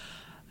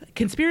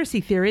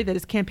conspiracy theory that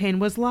his campaign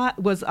was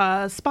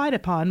spied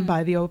upon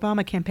by the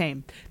Obama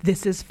campaign.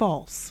 This is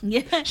false.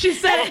 Yeah. She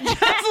said it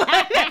just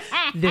like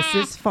that. This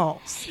is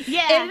false.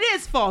 Yeah. And it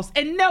is false.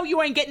 And no,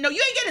 you ain't getting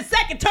a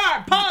second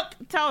term, punk.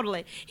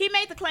 Totally. He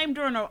made the claim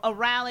during a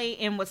rally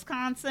in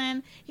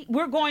Wisconsin.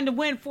 We're going to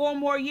win 4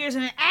 more years.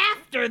 And then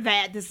after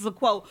that, this is a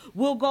quote,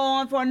 we'll go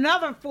on for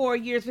another 4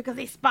 years because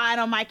they spied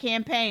on my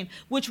campaign,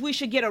 which we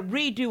should get a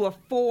redo of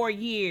 4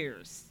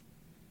 years.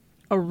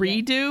 A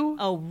redo?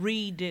 A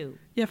redo.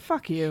 Yeah,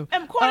 fuck you.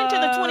 According to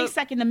the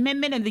 22nd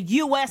Amendment in the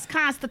U.S.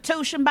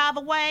 Constitution, by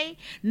the way,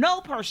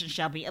 no person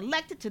shall be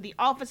elected to the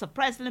office of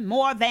president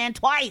more than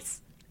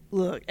twice.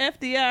 Look,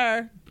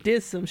 FDR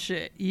did some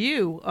shit.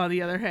 You, on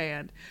the other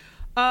hand.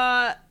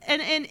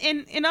 And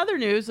in other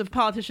news of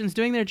politicians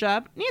doing their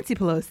job, Nancy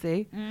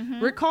Pelosi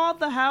recalled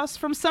the House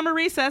from summer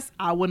recess.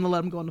 I wouldn't have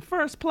let them go in the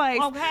first place.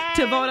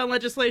 To vote on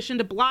legislation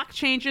to block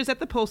changes at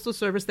the Postal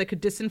Service that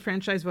could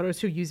disenfranchise voters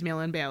who use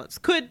mail-in ballots.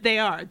 They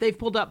are. They've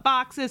pulled up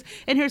boxes.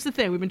 And here's the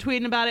thing. We've been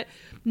tweeting about it.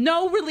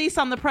 No release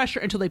on the pressure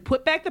until they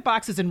put back the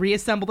boxes and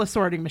reassemble the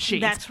sorting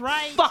machines. That's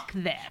right. Fuck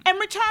them. And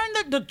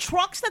return the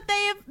trucks that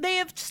they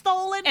have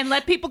stolen. And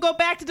let people go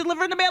back to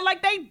delivering the mail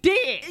like they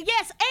did.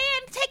 Yes,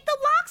 and take the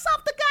locks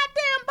off the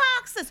goddamn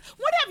boxes.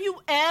 When have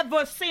you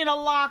ever seen a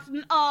locked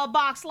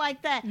box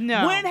like that?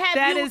 No. When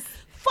have you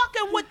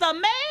fucking with the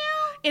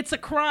mail? It's a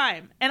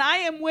crime. And I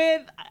am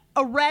with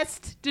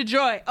arrest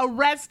DeJoy.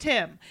 Arrest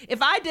him.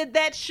 If I did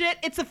that shit,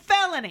 it's a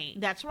felony.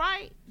 That's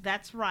right.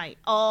 That's right.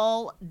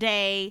 All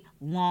day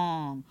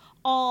long.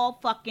 All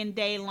fucking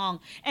day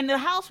long. And the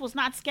House was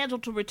not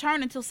scheduled to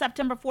return until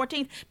September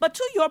 14th. But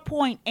to your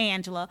point,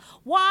 Angela,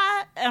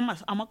 why,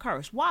 I'm a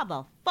curse, why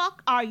the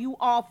fuck are you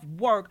off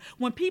work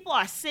when people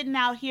are sitting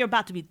out here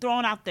about to be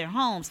thrown out their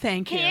homes?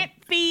 Can't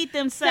feed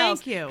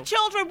themselves. Thank you.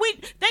 Children,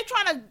 they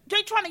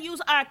trying to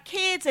use our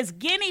kids as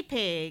guinea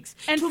pigs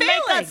and to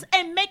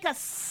make us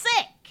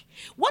sick.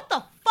 What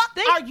the fuck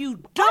are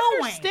you doing?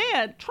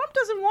 Understand, Trump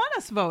doesn't want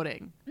us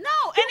voting.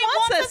 No, he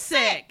wants us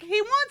sick.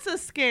 He wants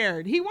us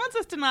scared. He wants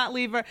us to not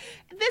leave her.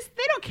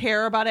 They don't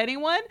care about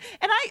anyone.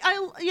 And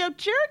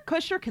Jared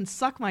Kushner can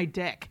suck my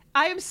dick.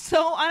 I'm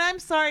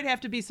sorry to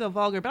have to be so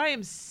vulgar, but I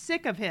am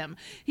sick of him.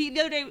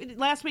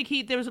 Last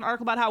week, there was an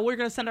article about how we're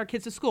going to send our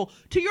kids to school,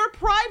 to your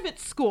private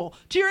school,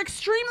 to your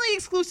extremely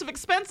exclusive,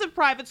 expensive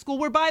private school,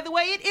 where, by the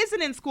way, it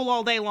isn't in school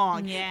all day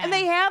long. Yeah. And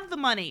they have the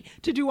money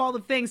to do all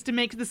the things to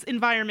make this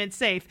environment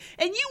safe.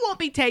 And you won't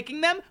be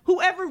taking them.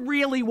 Whoever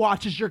really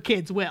watches your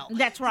kids will.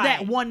 That's right.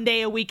 That one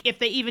day a week, if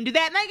they even do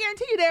that. And I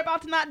guarantee you they're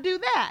about to not do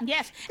that.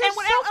 Yes. They're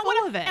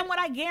full of it. And what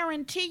I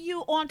guarantee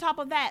you on top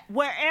of that,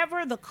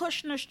 wherever the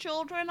Kushner's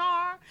children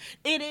are,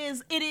 there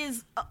is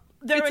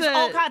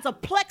all kinds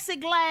of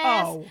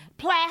plexiglass,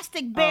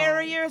 plastic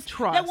barriers.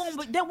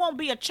 There won't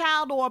be a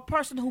child or a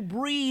person who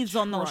breathes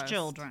on those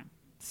children.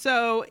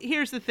 So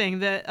here's the thing.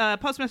 The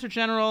Postmaster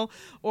General,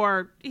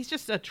 or he's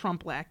just a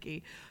Trump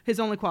lackey, his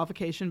only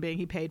qualification being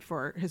he paid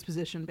for his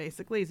position,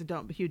 basically. He's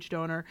a huge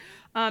donor.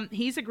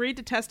 He's agreed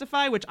to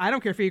testify, which I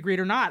don't care if he agreed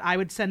or not. I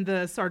would send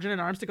the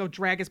Sergeant-at-Arms to go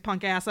drag his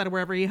punk ass out of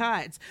wherever he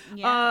hides.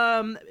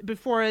 Yeah.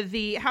 Before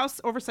the House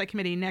Oversight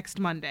Committee next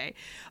Monday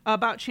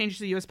about changes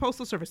to the U.S.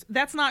 Postal Service.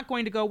 That's not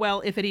going to go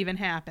well if it even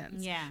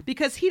happens. Yeah.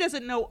 Because he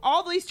doesn't know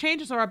all these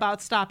changes are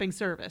about stopping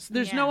service.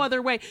 There's no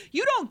other way.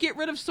 You don't get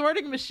rid of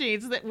sorting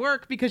machines that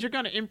work because you're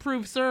going to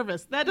improve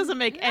service. That doesn't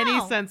make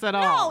any sense at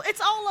all. No, it's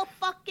all a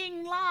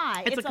fucking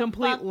lie. It's a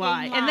complete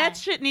lie. And that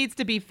shit needs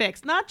to be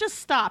fixed. Not just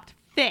stopped,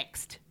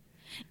 fixed.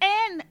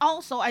 And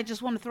also, I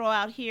just want to throw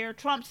out here,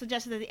 Trump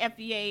suggested that the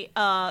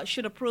FDA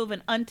should approve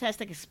an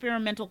untested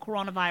experimental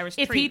coronavirus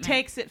If treatment. he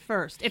takes it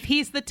first. If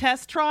he's the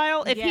test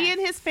trial, if he Yes.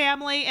 and his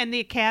family and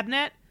the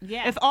cabinet,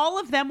 Yes. if all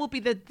of them will be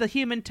the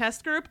human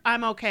test group,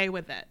 I'm okay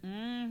with it.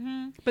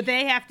 Mm-hmm. But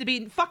they have to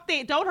be,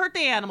 don't hurt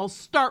the animals,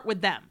 start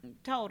with them.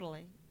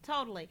 Totally.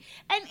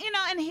 And,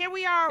 and here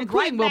we are,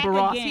 Including right Wilbur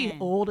back Ross. again.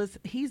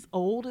 He's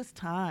old as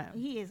time.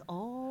 He is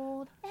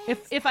old.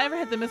 If I ever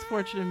had the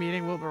misfortune of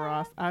meeting Wilbur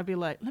Ross, I'd be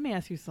like, let me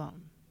ask you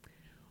something.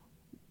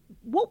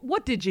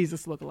 What did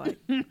Jesus look like?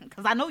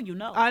 Because I know you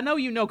know. I know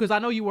you know, because I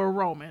know you were a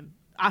Roman.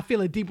 I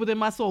feel it deep within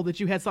my soul that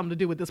you had something to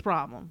do with this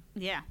problem.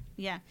 Yeah.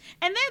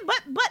 And then,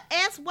 but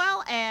as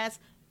well as,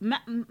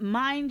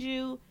 mind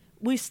you,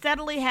 we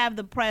steadily have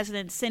the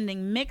president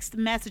sending mixed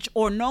message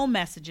or no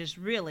messages,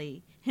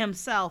 really,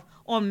 himself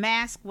on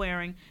mask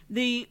wearing.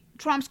 The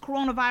Trump's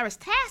coronavirus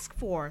task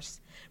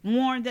force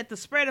warned that the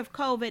spread of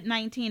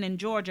COVID-19 in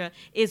Georgia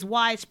is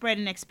widespread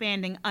and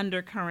expanding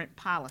under current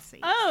policy.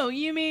 Oh,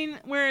 you mean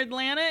where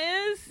Atlanta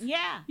is?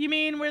 Yeah. You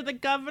mean where the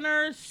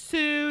governor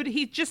sued?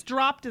 He just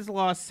dropped his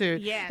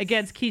lawsuit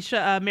against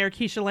Mayor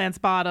Keisha Lance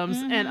Bottoms,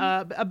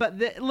 and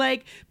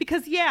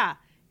because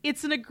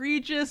it's an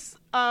egregious,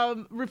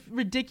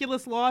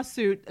 ridiculous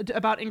lawsuit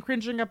about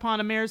infringing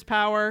upon a mayor's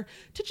power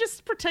to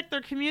just protect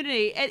their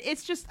community. And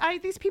it's just,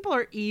 these people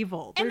are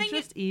evil. They're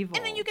just evil.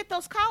 And then you get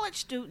those college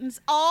students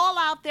all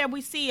out there.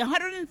 We see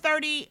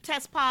 130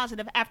 test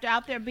positive after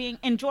out there being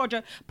in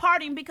Georgia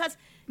partying because...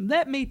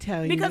 Let me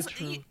tell you the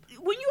truth.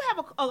 When you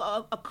have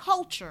a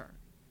culture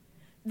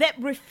that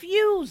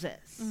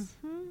refuses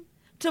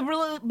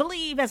to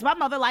believe, as my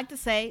mother liked to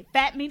say,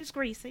 fat meat is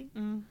greasy...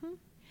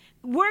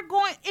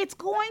 It's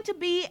going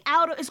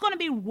to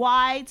be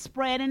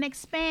widespread and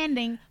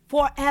expanding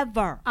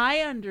forever. I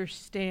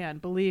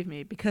understand, believe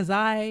me, because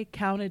I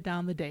counted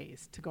down the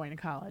days to going to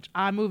college.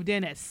 I moved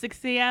in at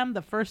 6 a.m.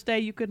 the first day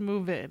you could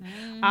move in.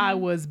 I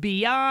was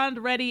beyond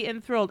ready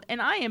and thrilled,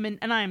 and I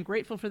am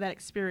grateful for that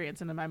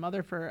experience and to my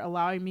mother for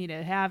allowing me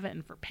to have it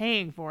and for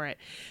paying for it.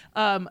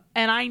 And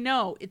I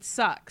know it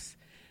sucks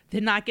to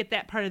not get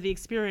that part of the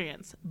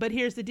experience. But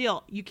here's the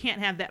deal. You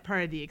can't have that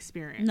part of the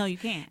experience. No, you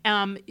can't.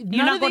 None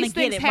not of these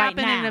things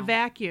happen right in a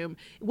vacuum.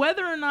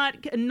 Whether or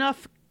not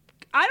enough...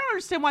 I don't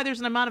understand why there's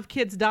an amount of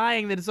kids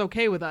dying that is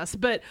okay with us.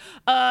 But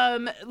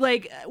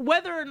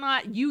whether or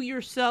not you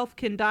yourself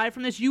can die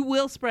from this, you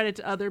will spread it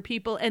to other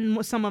people,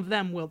 and some of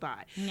them will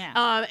die.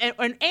 Yeah.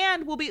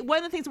 And will be one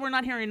of the things we're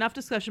not hearing enough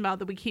discussion about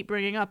that we keep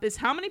bringing up is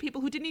how many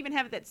people who didn't even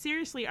have it that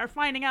seriously are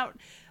finding out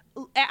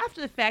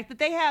after the fact that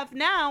they have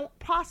now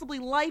possibly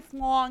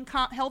lifelong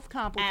health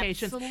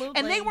complications. Absolutely.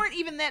 And they weren't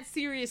even that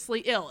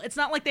seriously ill. It's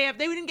not like they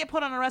didn't get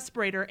put on a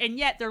respirator, and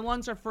yet their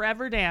lungs are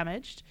forever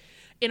damaged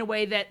in a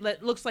way that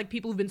looks like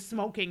people who've been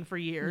smoking for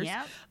years.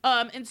 Yep.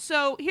 And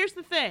so here's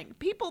the thing.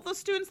 The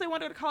students, they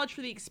want to go to college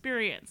for the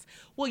experience.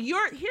 Well,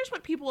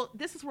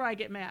 this is where I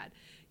get mad.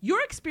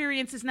 Your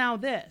experience is now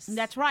this.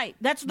 That's right.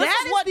 That is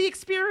what the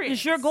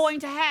experience you're going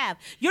to have.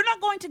 You're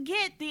not going to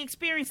get the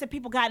experience that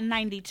people got in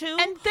 92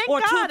 and thank or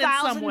God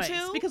 2002. In some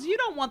ways, because you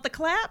don't want the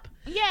clap.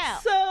 Yeah.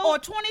 Or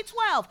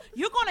 2012.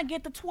 You're going to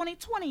get the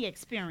 2020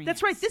 experience.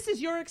 That's right. This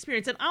is your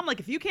experience. And I'm like,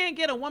 if you can't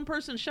get a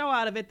one-person show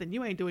out of it, then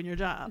you ain't doing your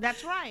job.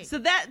 That's right.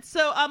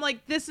 So I'm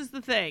like, this is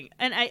the thing.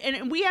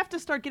 And we have to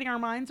start getting our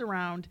minds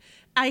around.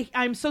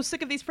 I'm so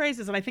sick of these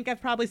phrases, and I think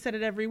I've probably said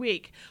it every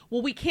week.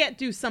 Well, we can't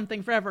do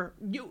something forever.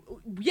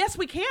 Yes,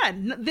 we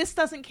can. This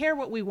doesn't care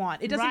what we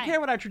want. It doesn't care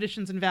what our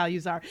traditions and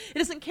values are. It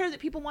doesn't care that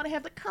people want to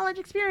have the college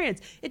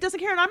experience. It doesn't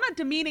care. And I'm not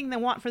demeaning the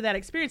want for that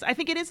experience. I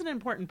think it is an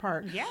important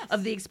part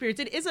of the experience.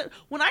 It isn't.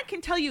 When I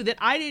can tell you that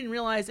I didn't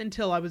realize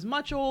until I was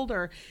much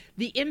older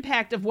the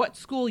impact of what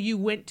school you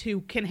went to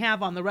can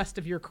have on the rest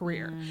of your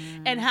career,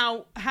 and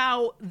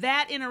how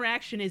that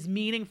interaction is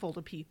meaningful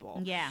to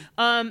people. Yeah.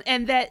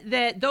 And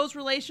that those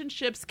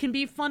relationships can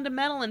be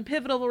fundamental and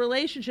pivotal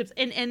relationships,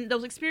 and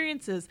those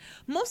experiences.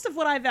 Most of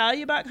what I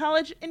value about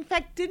college, in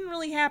fact, didn't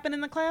really happen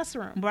in the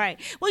classroom. Right.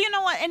 Well, you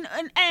know what?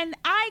 And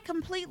I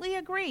completely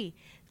agree.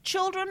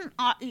 Children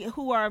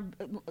who are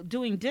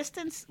doing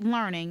distance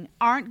learning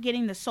aren't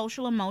getting the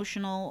social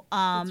emotional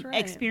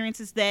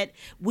experiences that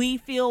we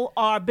feel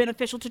are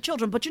beneficial to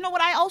children. But you know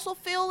what I also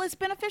feel is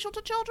beneficial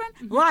to children?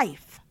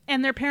 Life.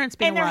 And their parents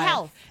being and their alive,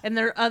 health, and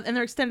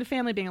their extended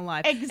family being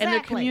alive, exactly. and their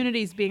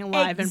communities being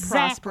alive and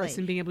prosperous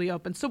and being able to be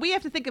open. So we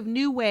have to think of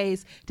new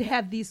ways to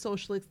have these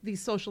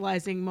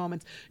socializing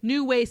moments,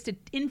 new ways to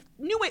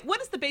What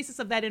is the basis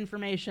of that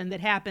information that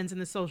happens in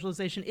the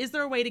socialization? Is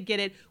there a way to get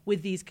it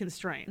with these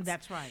constraints?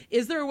 That's right.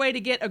 Is there a way to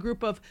get a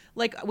group of,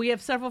 like, we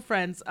have several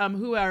friends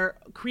who are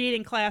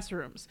creating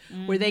classrooms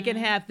where they can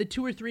have the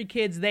 2 or 3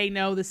 kids they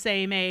know the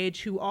same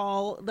age who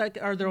all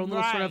are their own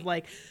little sort of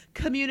like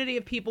community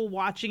of people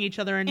watching each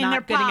other and in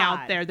not getting out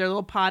pod. there, their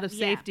little pod of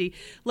safety.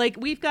 Like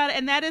we've got,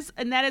 and that is,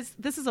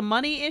 this is a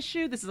money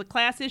issue. This is a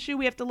class issue.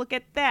 We have to look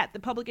at that. The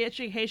public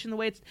education, the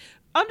way it's,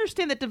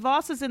 understand that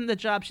DeVos is in the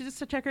job. She's a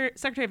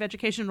Secretary of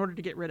Education in order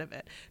to get rid of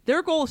it.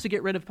 Their goal is to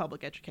get rid of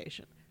public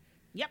education.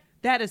 Yep.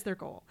 That is their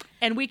goal.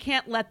 And we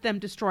can't let them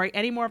destroy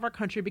any more of our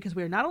country because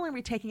we are not only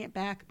retaking it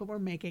back, but we're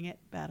making it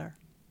better.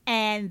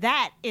 And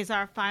that is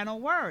our final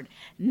word.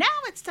 Now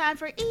it's time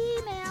for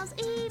emails.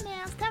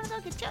 Come and go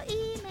get your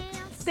emails.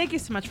 Thank you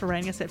so much for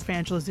writing us at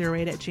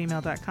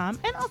frangela08@gmail.com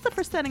and also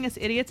for sending us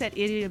idiots at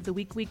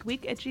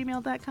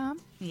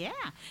idiotoftheweek@gmail.com. Yeah.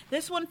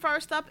 This one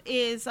first up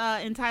is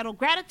entitled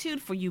Gratitude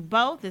for You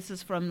Both. This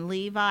is from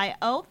Levi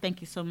O.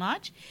 Thank you so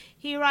much.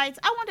 He writes,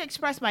 I want to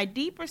express my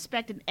deep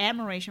respect and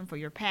admiration for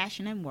your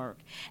passion and work.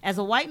 As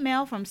a white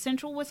male from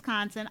central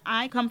Wisconsin,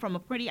 I come from a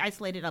pretty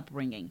isolated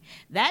upbringing.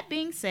 That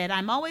being said,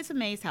 I'm always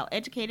amazed how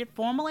educated,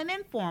 formal and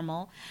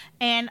informal,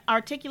 and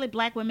articulate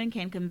black women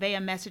can convey a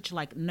message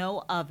like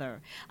no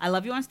other. I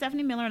love you on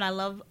Stephanie Miller, and I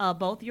love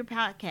both your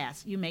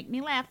podcasts. You make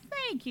me laugh.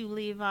 Thank you,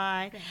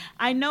 Levi.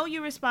 I know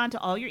you respond to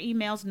all your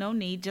emails. No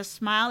need. Just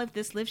smile if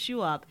this lifts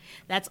you up.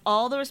 That's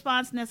all the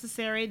response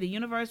necessary. The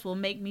universe will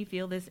make me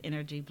feel this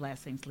energy.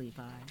 Blessings, Levi.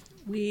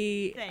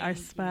 We are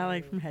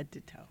smiling from head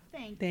to toe.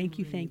 Thank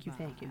you.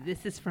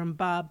 This is from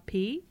Bob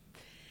P.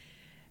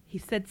 He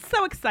said,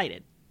 so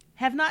excited.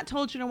 Have not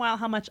told you in a while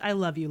how much I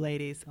love you,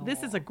 ladies.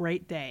 This is a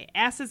great day.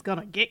 Ass is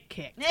gonna get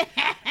kicked.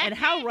 And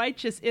how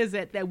righteous is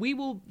it that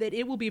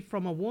it will be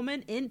from a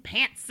woman in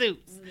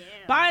pantsuits? Yeah.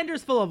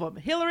 Binders full of them.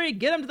 Hillary,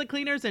 get them to the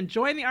cleaners and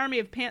join the army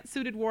of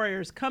pantsuited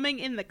warriors coming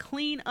in the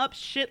clean up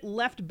shit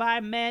left by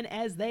men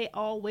as they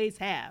always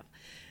have.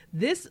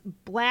 This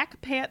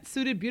black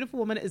pantsuited beautiful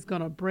woman is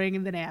going to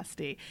bring the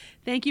nasty.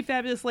 Thank you,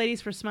 fabulous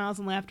ladies, for smiles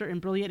and laughter and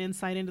brilliant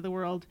insight into the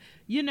world.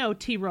 You know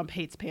T-Rump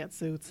hates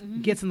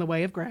pantsuits. Gets in the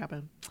way of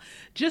grabbing.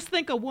 Just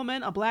think a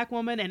black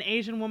woman, an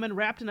Asian woman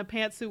wrapped in a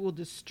pantsuit will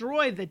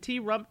destroy the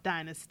T-Rump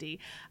dynasty.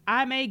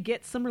 I may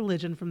get some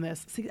religion from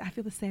this. See, I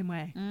feel the same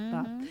way.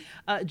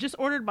 Just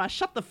ordered my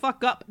shut the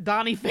fuck up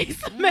Donnie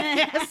face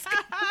mask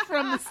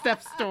from the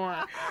Steph store.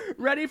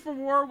 Ready for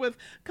war with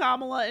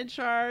Kamala in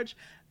charge.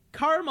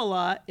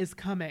 Carmela is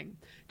coming.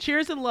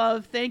 Cheers and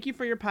love. Thank you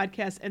for your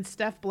podcast and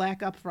Steph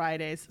Black Up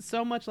Fridays.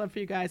 So much love for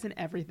you guys and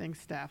everything,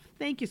 Steph.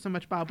 Thank you so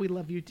much, Bob. We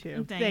love you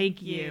too.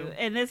 Thank you.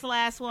 And this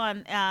last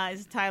one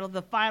is titled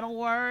The Final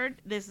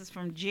Word. This is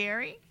from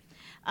Jerry.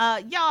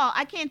 Y'all,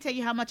 I can't tell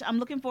you how much I'm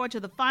looking forward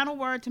to the final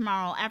word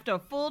tomorrow. After a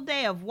full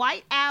day of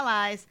white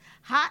allies,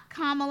 hot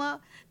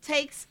Kamala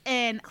takes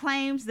and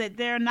claims that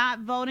they're not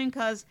voting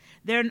because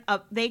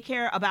they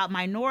care about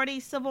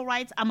minority civil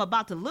rights. I'm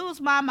about to lose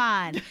my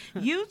mind.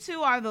 You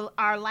two are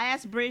our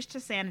last bridge to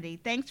sanity.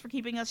 Thanks for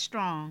keeping us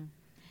strong.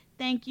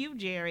 Thank you,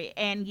 Jerry.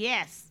 And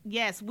yes,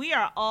 we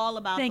are all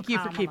about Thank you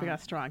for keeping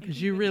us strong,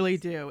 because you really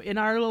do. In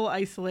our little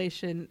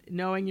isolation,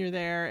 knowing you're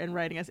there and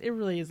writing us, it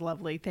really is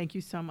lovely. Thank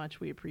you so much.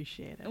 We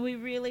appreciate it. We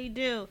really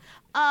do.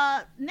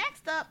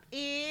 Next up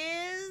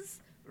is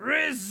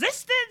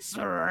Resistance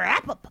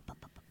Wrap-Up.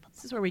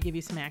 This is where we give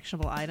you some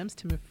actionable items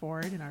to move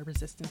forward in our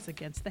resistance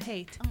against the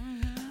hate.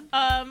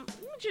 I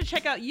want you to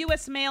check out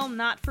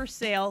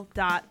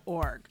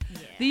usmailnotforsale.org. Yeah.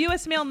 The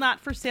U.S. Mail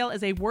Not for Sale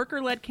is a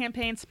worker-led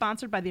campaign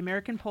sponsored by the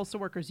American Postal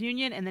Workers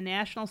Union and the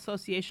National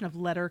Association of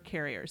Letter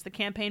Carriers. The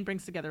campaign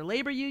brings together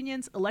labor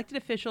unions, elected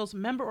officials,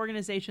 member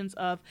organizations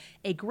of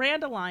a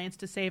grand alliance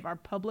to save our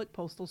public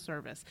postal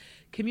service,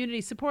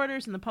 community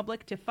supporters, and the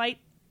public to fight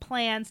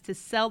plans to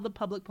sell the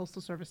public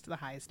postal service to the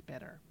highest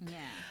bidder. Yeah.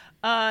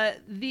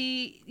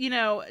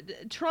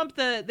 Trump,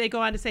 they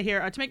go on to say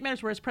here, to make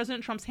matters worse,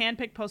 President Trump's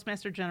handpicked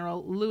Postmaster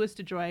General, Louis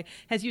DeJoy,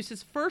 has used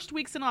his first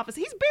weeks in office.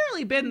 He's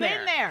barely been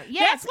there.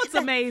 Yes. That's what's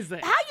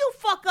amazing. How you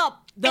fuck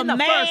up in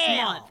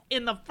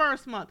the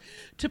first month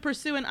to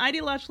pursue an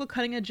ideological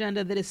cutting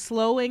agenda that is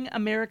slowing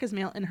America's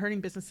mail and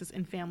hurting businesses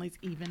and families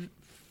even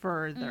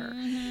further.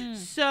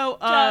 So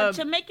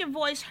to make your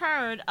voice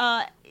heard,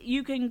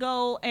 you can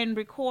go and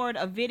record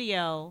a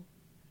video,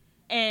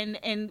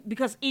 and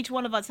because each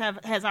one of us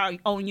has our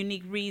own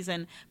unique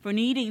reason for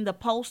needing the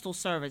postal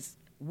service.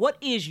 What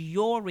is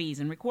your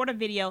reason? Record a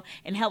video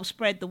and help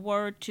spread the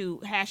word to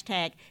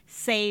hashtag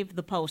Save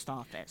the Post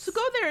Office. So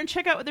go there and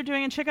check out what they're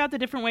doing and check out the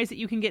different ways that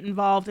you can get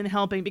involved in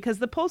helping, because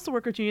the Postal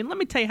Workers Union, let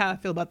me tell you how I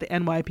feel about the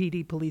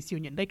NYPD police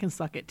union. They can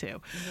suck it too.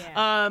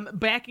 Yeah.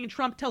 Backing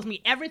Trump tells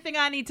me everything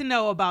I need to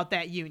know about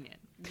that union.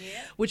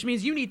 Yeah. Which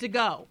means you need to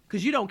go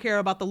because you don't care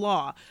about the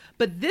law.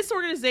 But this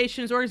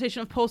organization is an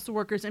organization of postal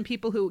workers and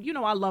people who,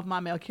 I love my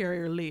mail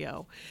carrier,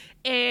 Leo.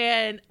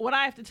 And what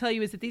I have to tell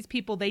you is that these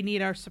people, they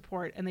need our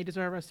support and they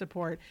deserve our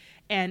support.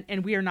 And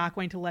we are not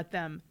going to let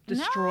them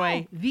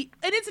destroy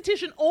an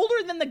institution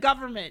older than the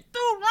government.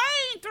 Through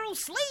rain, through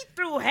sleet,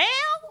 through hell.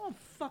 Oh,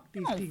 fuck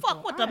these people.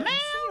 Fuck with the mail.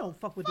 Don't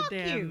fuck with the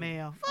damn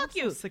mail. Fuck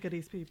you. So sick of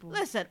these people.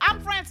 Listen,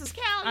 I'm Frances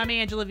Callion. I'm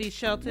Angela V.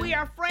 Shelton. We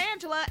are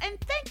Frangela, and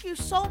thank you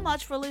so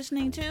much for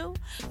listening to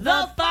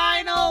The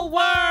Final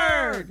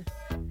Word.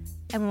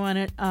 And we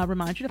want to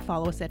remind you to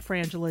follow us at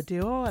Frangela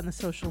Duo on the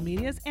social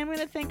medias. And we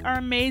want to thank our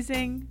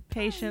amazing,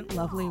 patient,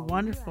 lovely,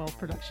 wonderful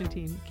production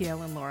team,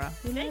 Gail and Laura.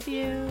 We love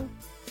you.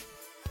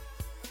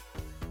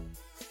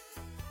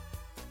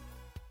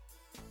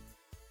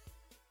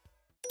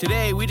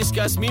 Today, we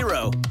discuss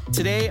Miro.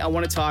 Today, I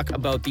want to talk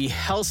about the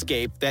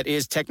hellscape that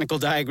is technical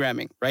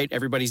diagramming, right?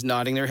 Everybody's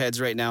nodding their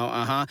heads right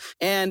now,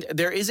 And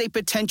there is a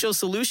potential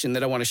solution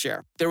that I want to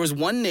share. There was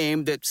one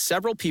name that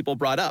several people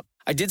brought up.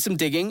 I did some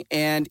digging,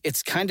 and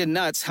it's kind of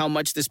nuts how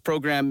much this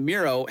program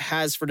Miro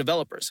has for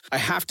developers. I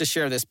have to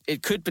share this.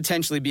 It could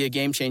potentially be a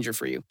game changer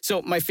for you.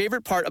 So my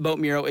favorite part about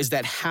Miro is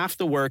that half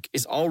the work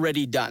is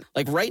already done.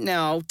 Like right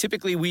now,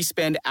 typically we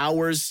spend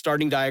hours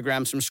starting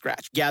diagrams from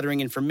scratch,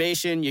 gathering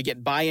information. You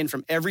get buy-in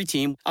from every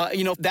team.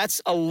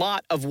 That's a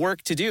lot of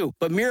work to do.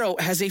 But Miro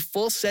has a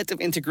full set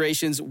of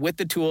integrations with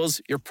the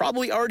tools you're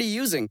probably already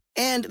using.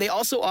 And they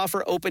also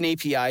offer open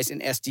APIs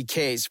and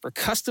SDKs for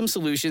custom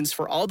solutions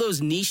for all those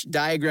niche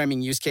diagramming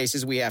use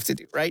cases we have to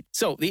do, right?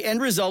 So the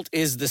end result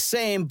is the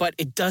same, but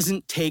it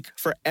doesn't take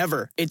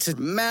forever. It's a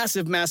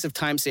massive, massive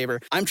time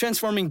saver. I'm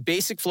transforming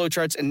basic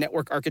flowcharts and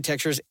network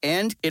architectures,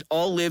 and it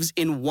all lives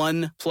in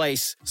one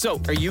place. So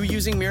are you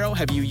using Miro?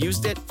 Have you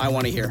used it? I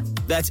want to hear.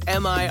 That's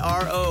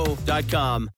Miro.com.